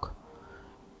Hulk.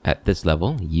 At this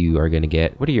level, you are going to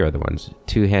get... What are your other ones?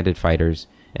 2-handed fighters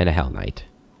and a Hellknight.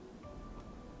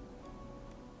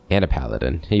 And a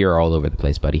Paladin. You're all over the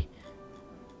place, buddy.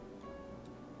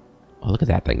 Oh, look at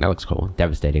that thing. That looks cool.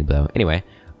 Devastating blow. Anyway,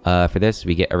 for this,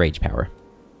 we get a Rage Power.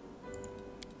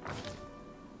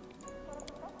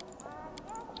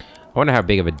 I wonder how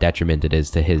big of a detriment it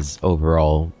is to his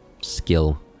overall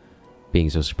skill being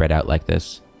so spread out like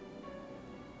this.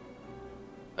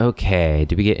 Okay,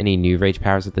 did we get any new Rage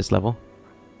Powers at this level?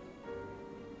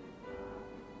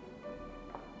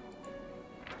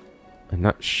 I'm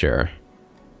not sure.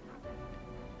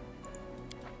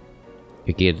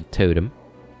 You get a Totem.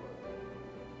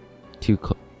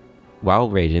 While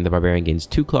raging, the Barbarian gains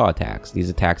 2 claw attacks. These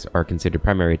attacks are considered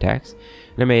primary attacks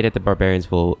and are made at the Barbarian's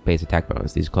full base attack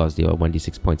bonus. These claws deal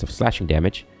 1d6 points of slashing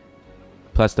damage,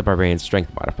 plus the Barbarian's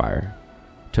strength modifier.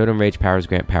 Totem Rage Powers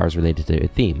grant powers related to a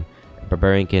theme.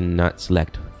 barbarian cannot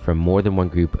select from more than one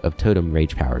group of totem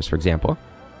rage powers. For example,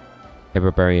 a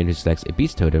barbarian who selects a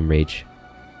beast totem rage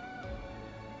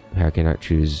power cannot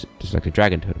choose to select a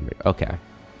dragon totem rage. Okay.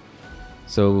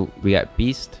 So we got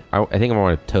beast. I think I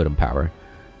want a totem power.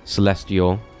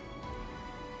 Celestial,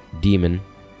 demon,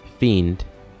 fiend.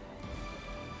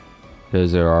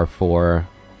 Those are our four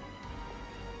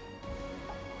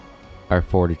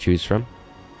to choose from.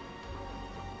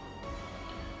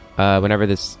 Whenever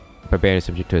this barbarian is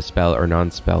subject to a spell or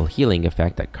non-spell healing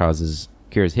effect that cures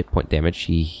hit point damage,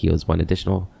 she heals 1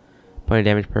 additional point of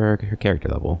damage per her character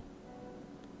level.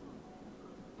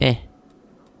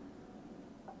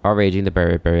 While raging, the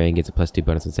barbarian gets a +2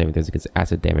 bonus on saving throws against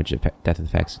acid damage, death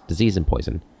effects, disease, and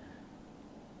poison.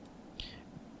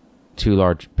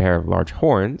 2 pair of large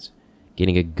horns,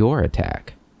 getting a gore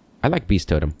attack. I like beast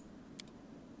totem.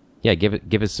 Yeah,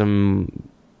 give us some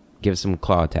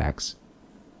claw attacks.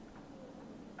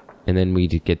 And then we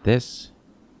get this.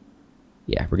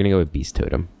 Yeah, we're gonna go with beast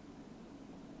totem.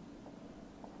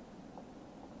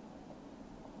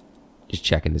 Just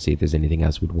checking to see if there's anything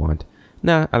else we'd want.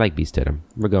 Nah, I like beast totem.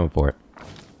 We're going for it.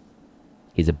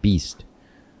 He's a beast.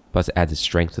 Plus it adds his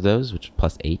strength to those, which is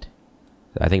 +8.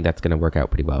 So I think that's gonna work out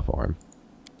pretty well for him.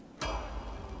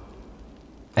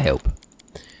 I hope.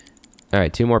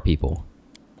 Alright, 2 more people.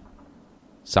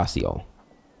 Saciel.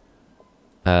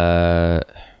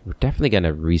 We're definitely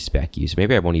gonna respec you, so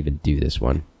maybe I won't even do this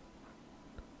one.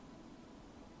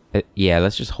 Yeah,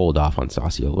 let's just hold off on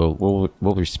Saciel.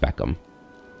 We'll respec him.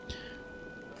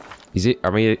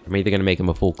 Are we either gonna make him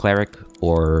a full cleric,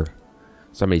 or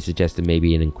somebody suggested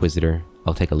maybe an inquisitor?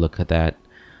 I'll take a look at that.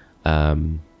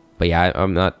 But yeah,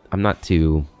 I'm not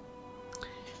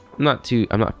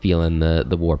feeling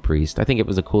the war priest. I think it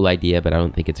was a cool idea, but I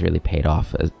don't think it's really paid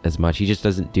off as much. He just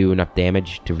doesn't do enough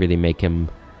damage to really make him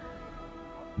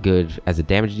good as a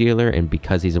damage dealer, and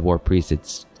because he's a war priest,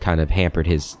 it's kind of hampered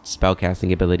his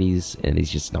spellcasting abilities, and he's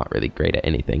just not really great at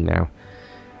anything now.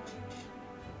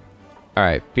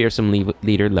 Alright, Fearsome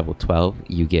Leader, level 12,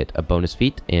 you get a bonus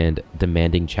feat and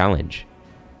Demanding Challenge.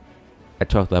 At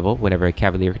 12th level, whenever a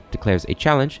cavalier declares a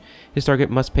challenge, his target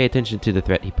must pay attention to the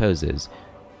threat he poses.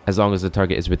 As long as the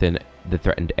target is within the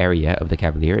threatened area of the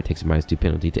cavalier, it takes a -2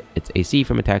 penalty to its AC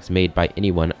from attacks made by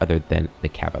anyone other than the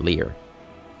cavalier.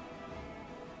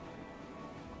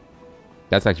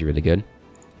 That's actually really good,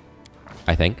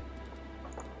 I think.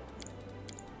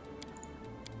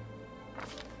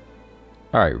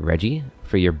 Alright, Reggie,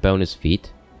 for your bonus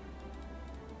feat.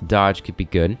 Dodge could be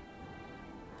good.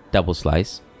 Double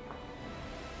slice.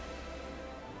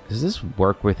 Does this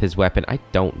work with his weapon? I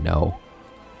don't know.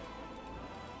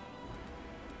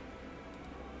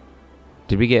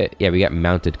 Did we get... Yeah, we got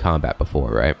mounted combat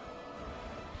before, right?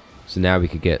 So now we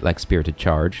could get, like, Spirited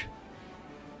Charge.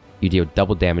 You deal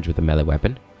double damage with a melee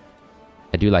weapon.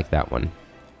 I do like that one.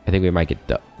 I think we might get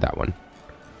that one.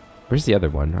 Where's the other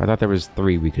one? I thought there was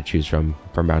 3 we could choose from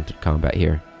for mounted combat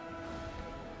here.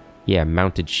 Yeah,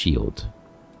 Mounted Shield.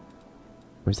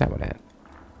 Where's that one at?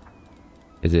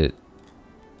 Is it...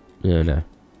 No. I think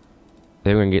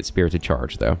we're gonna get Spirited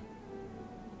Charge, though.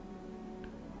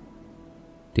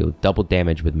 Deal double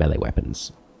damage with melee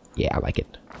weapons. Yeah, I like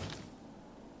it.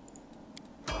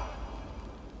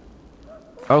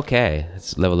 Okay,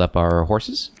 let's level up our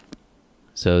horses.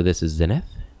 So this is Zenith,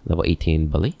 level 18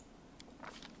 Bully.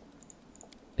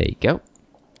 There you go.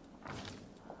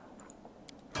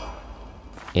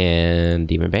 And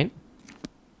Demon Bane.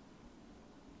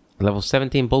 Level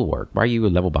 17 Bulwark. Why are you a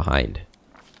level behind?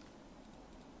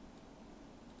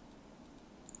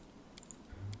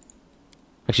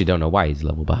 Actually, don't know why he's a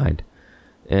level behind.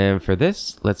 And for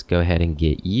this, let's go ahead and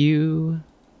get you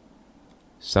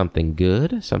something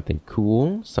good, something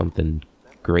cool, something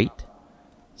great,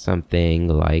 something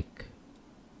like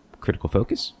critical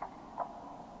focus.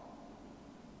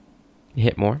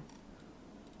 Hit more.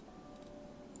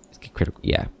 Let's get critical.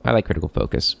 Yeah, I like critical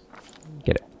focus.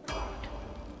 Get it.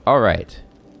 All right.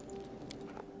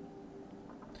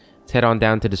 Let's head on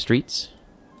down to the streets.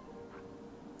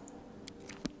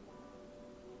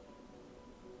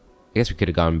 I guess we could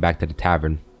have gone back to the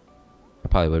tavern. I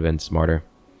probably would have been smarter.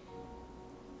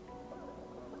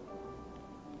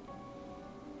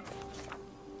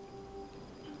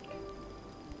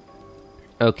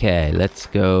 Okay, let's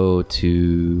go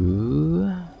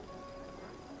to...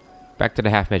 back to the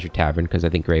Half Measure Tavern, because I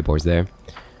think Greyboar's there.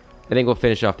 I think we'll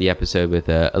finish off the episode with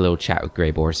a little chat with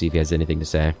Greyboar, see if he has anything to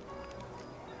say.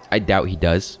 I doubt he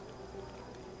does,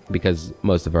 because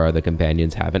most of our other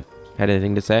companions haven't had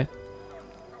anything to say.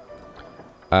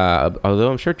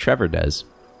 Although I'm sure Trevor does.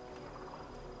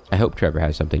 I hope Trevor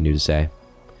has something new to say.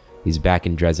 He's back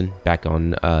in Dresden, back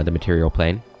on the material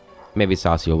plane. Maybe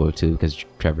Saucy will too, because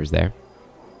Trevor's there.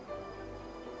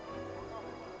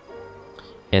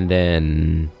 And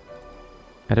then...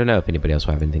 I don't know if anybody else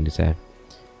will have anything to say.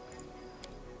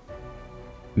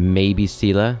 Maybe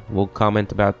Sela will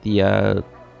comment about the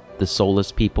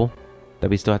soulless people that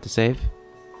we still have to save.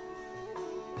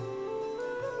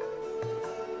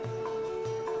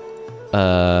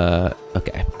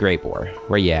 Okay. Great War.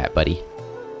 Where you at, buddy?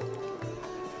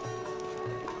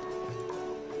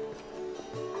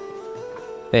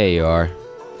 There you are.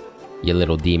 You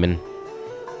little demon.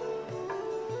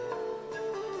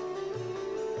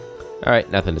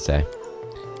 Alright, nothing to say.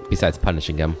 Besides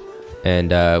punishing him.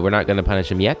 And we're not going to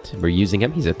punish him yet. We're using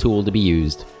him. He's a tool to be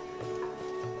used.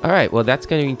 Alright, well that's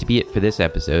going to be it for this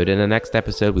episode. In the next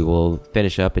episode, we will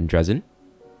finish up in Dresden.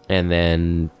 And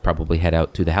then probably head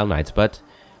out to the Hellknights. But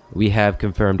we have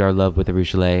confirmed our love with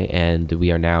Arushale, and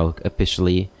we are now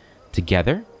officially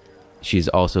together. She's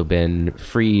also been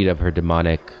freed of her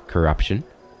demonic corruption,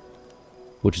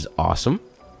 which is awesome.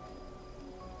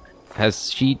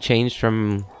 Has she changed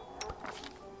from...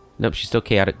 Nope, she's still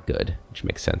chaotic good, which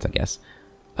makes sense, I guess.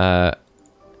 But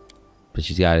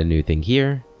she's got a new thing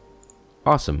here.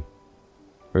 Awesome.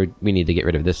 We need to get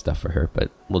rid of this stuff for her,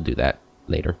 but we'll do that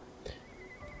later.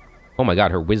 Oh my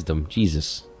god, her wisdom.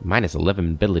 Jesus. Minus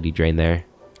 11 ability drain there.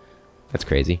 That's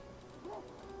crazy.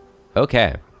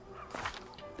 Okay.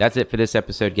 That's it for this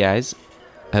episode, guys.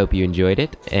 I hope you enjoyed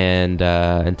it. And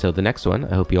until the next one,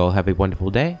 I hope you all have a wonderful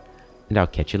day. And I'll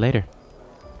catch you later.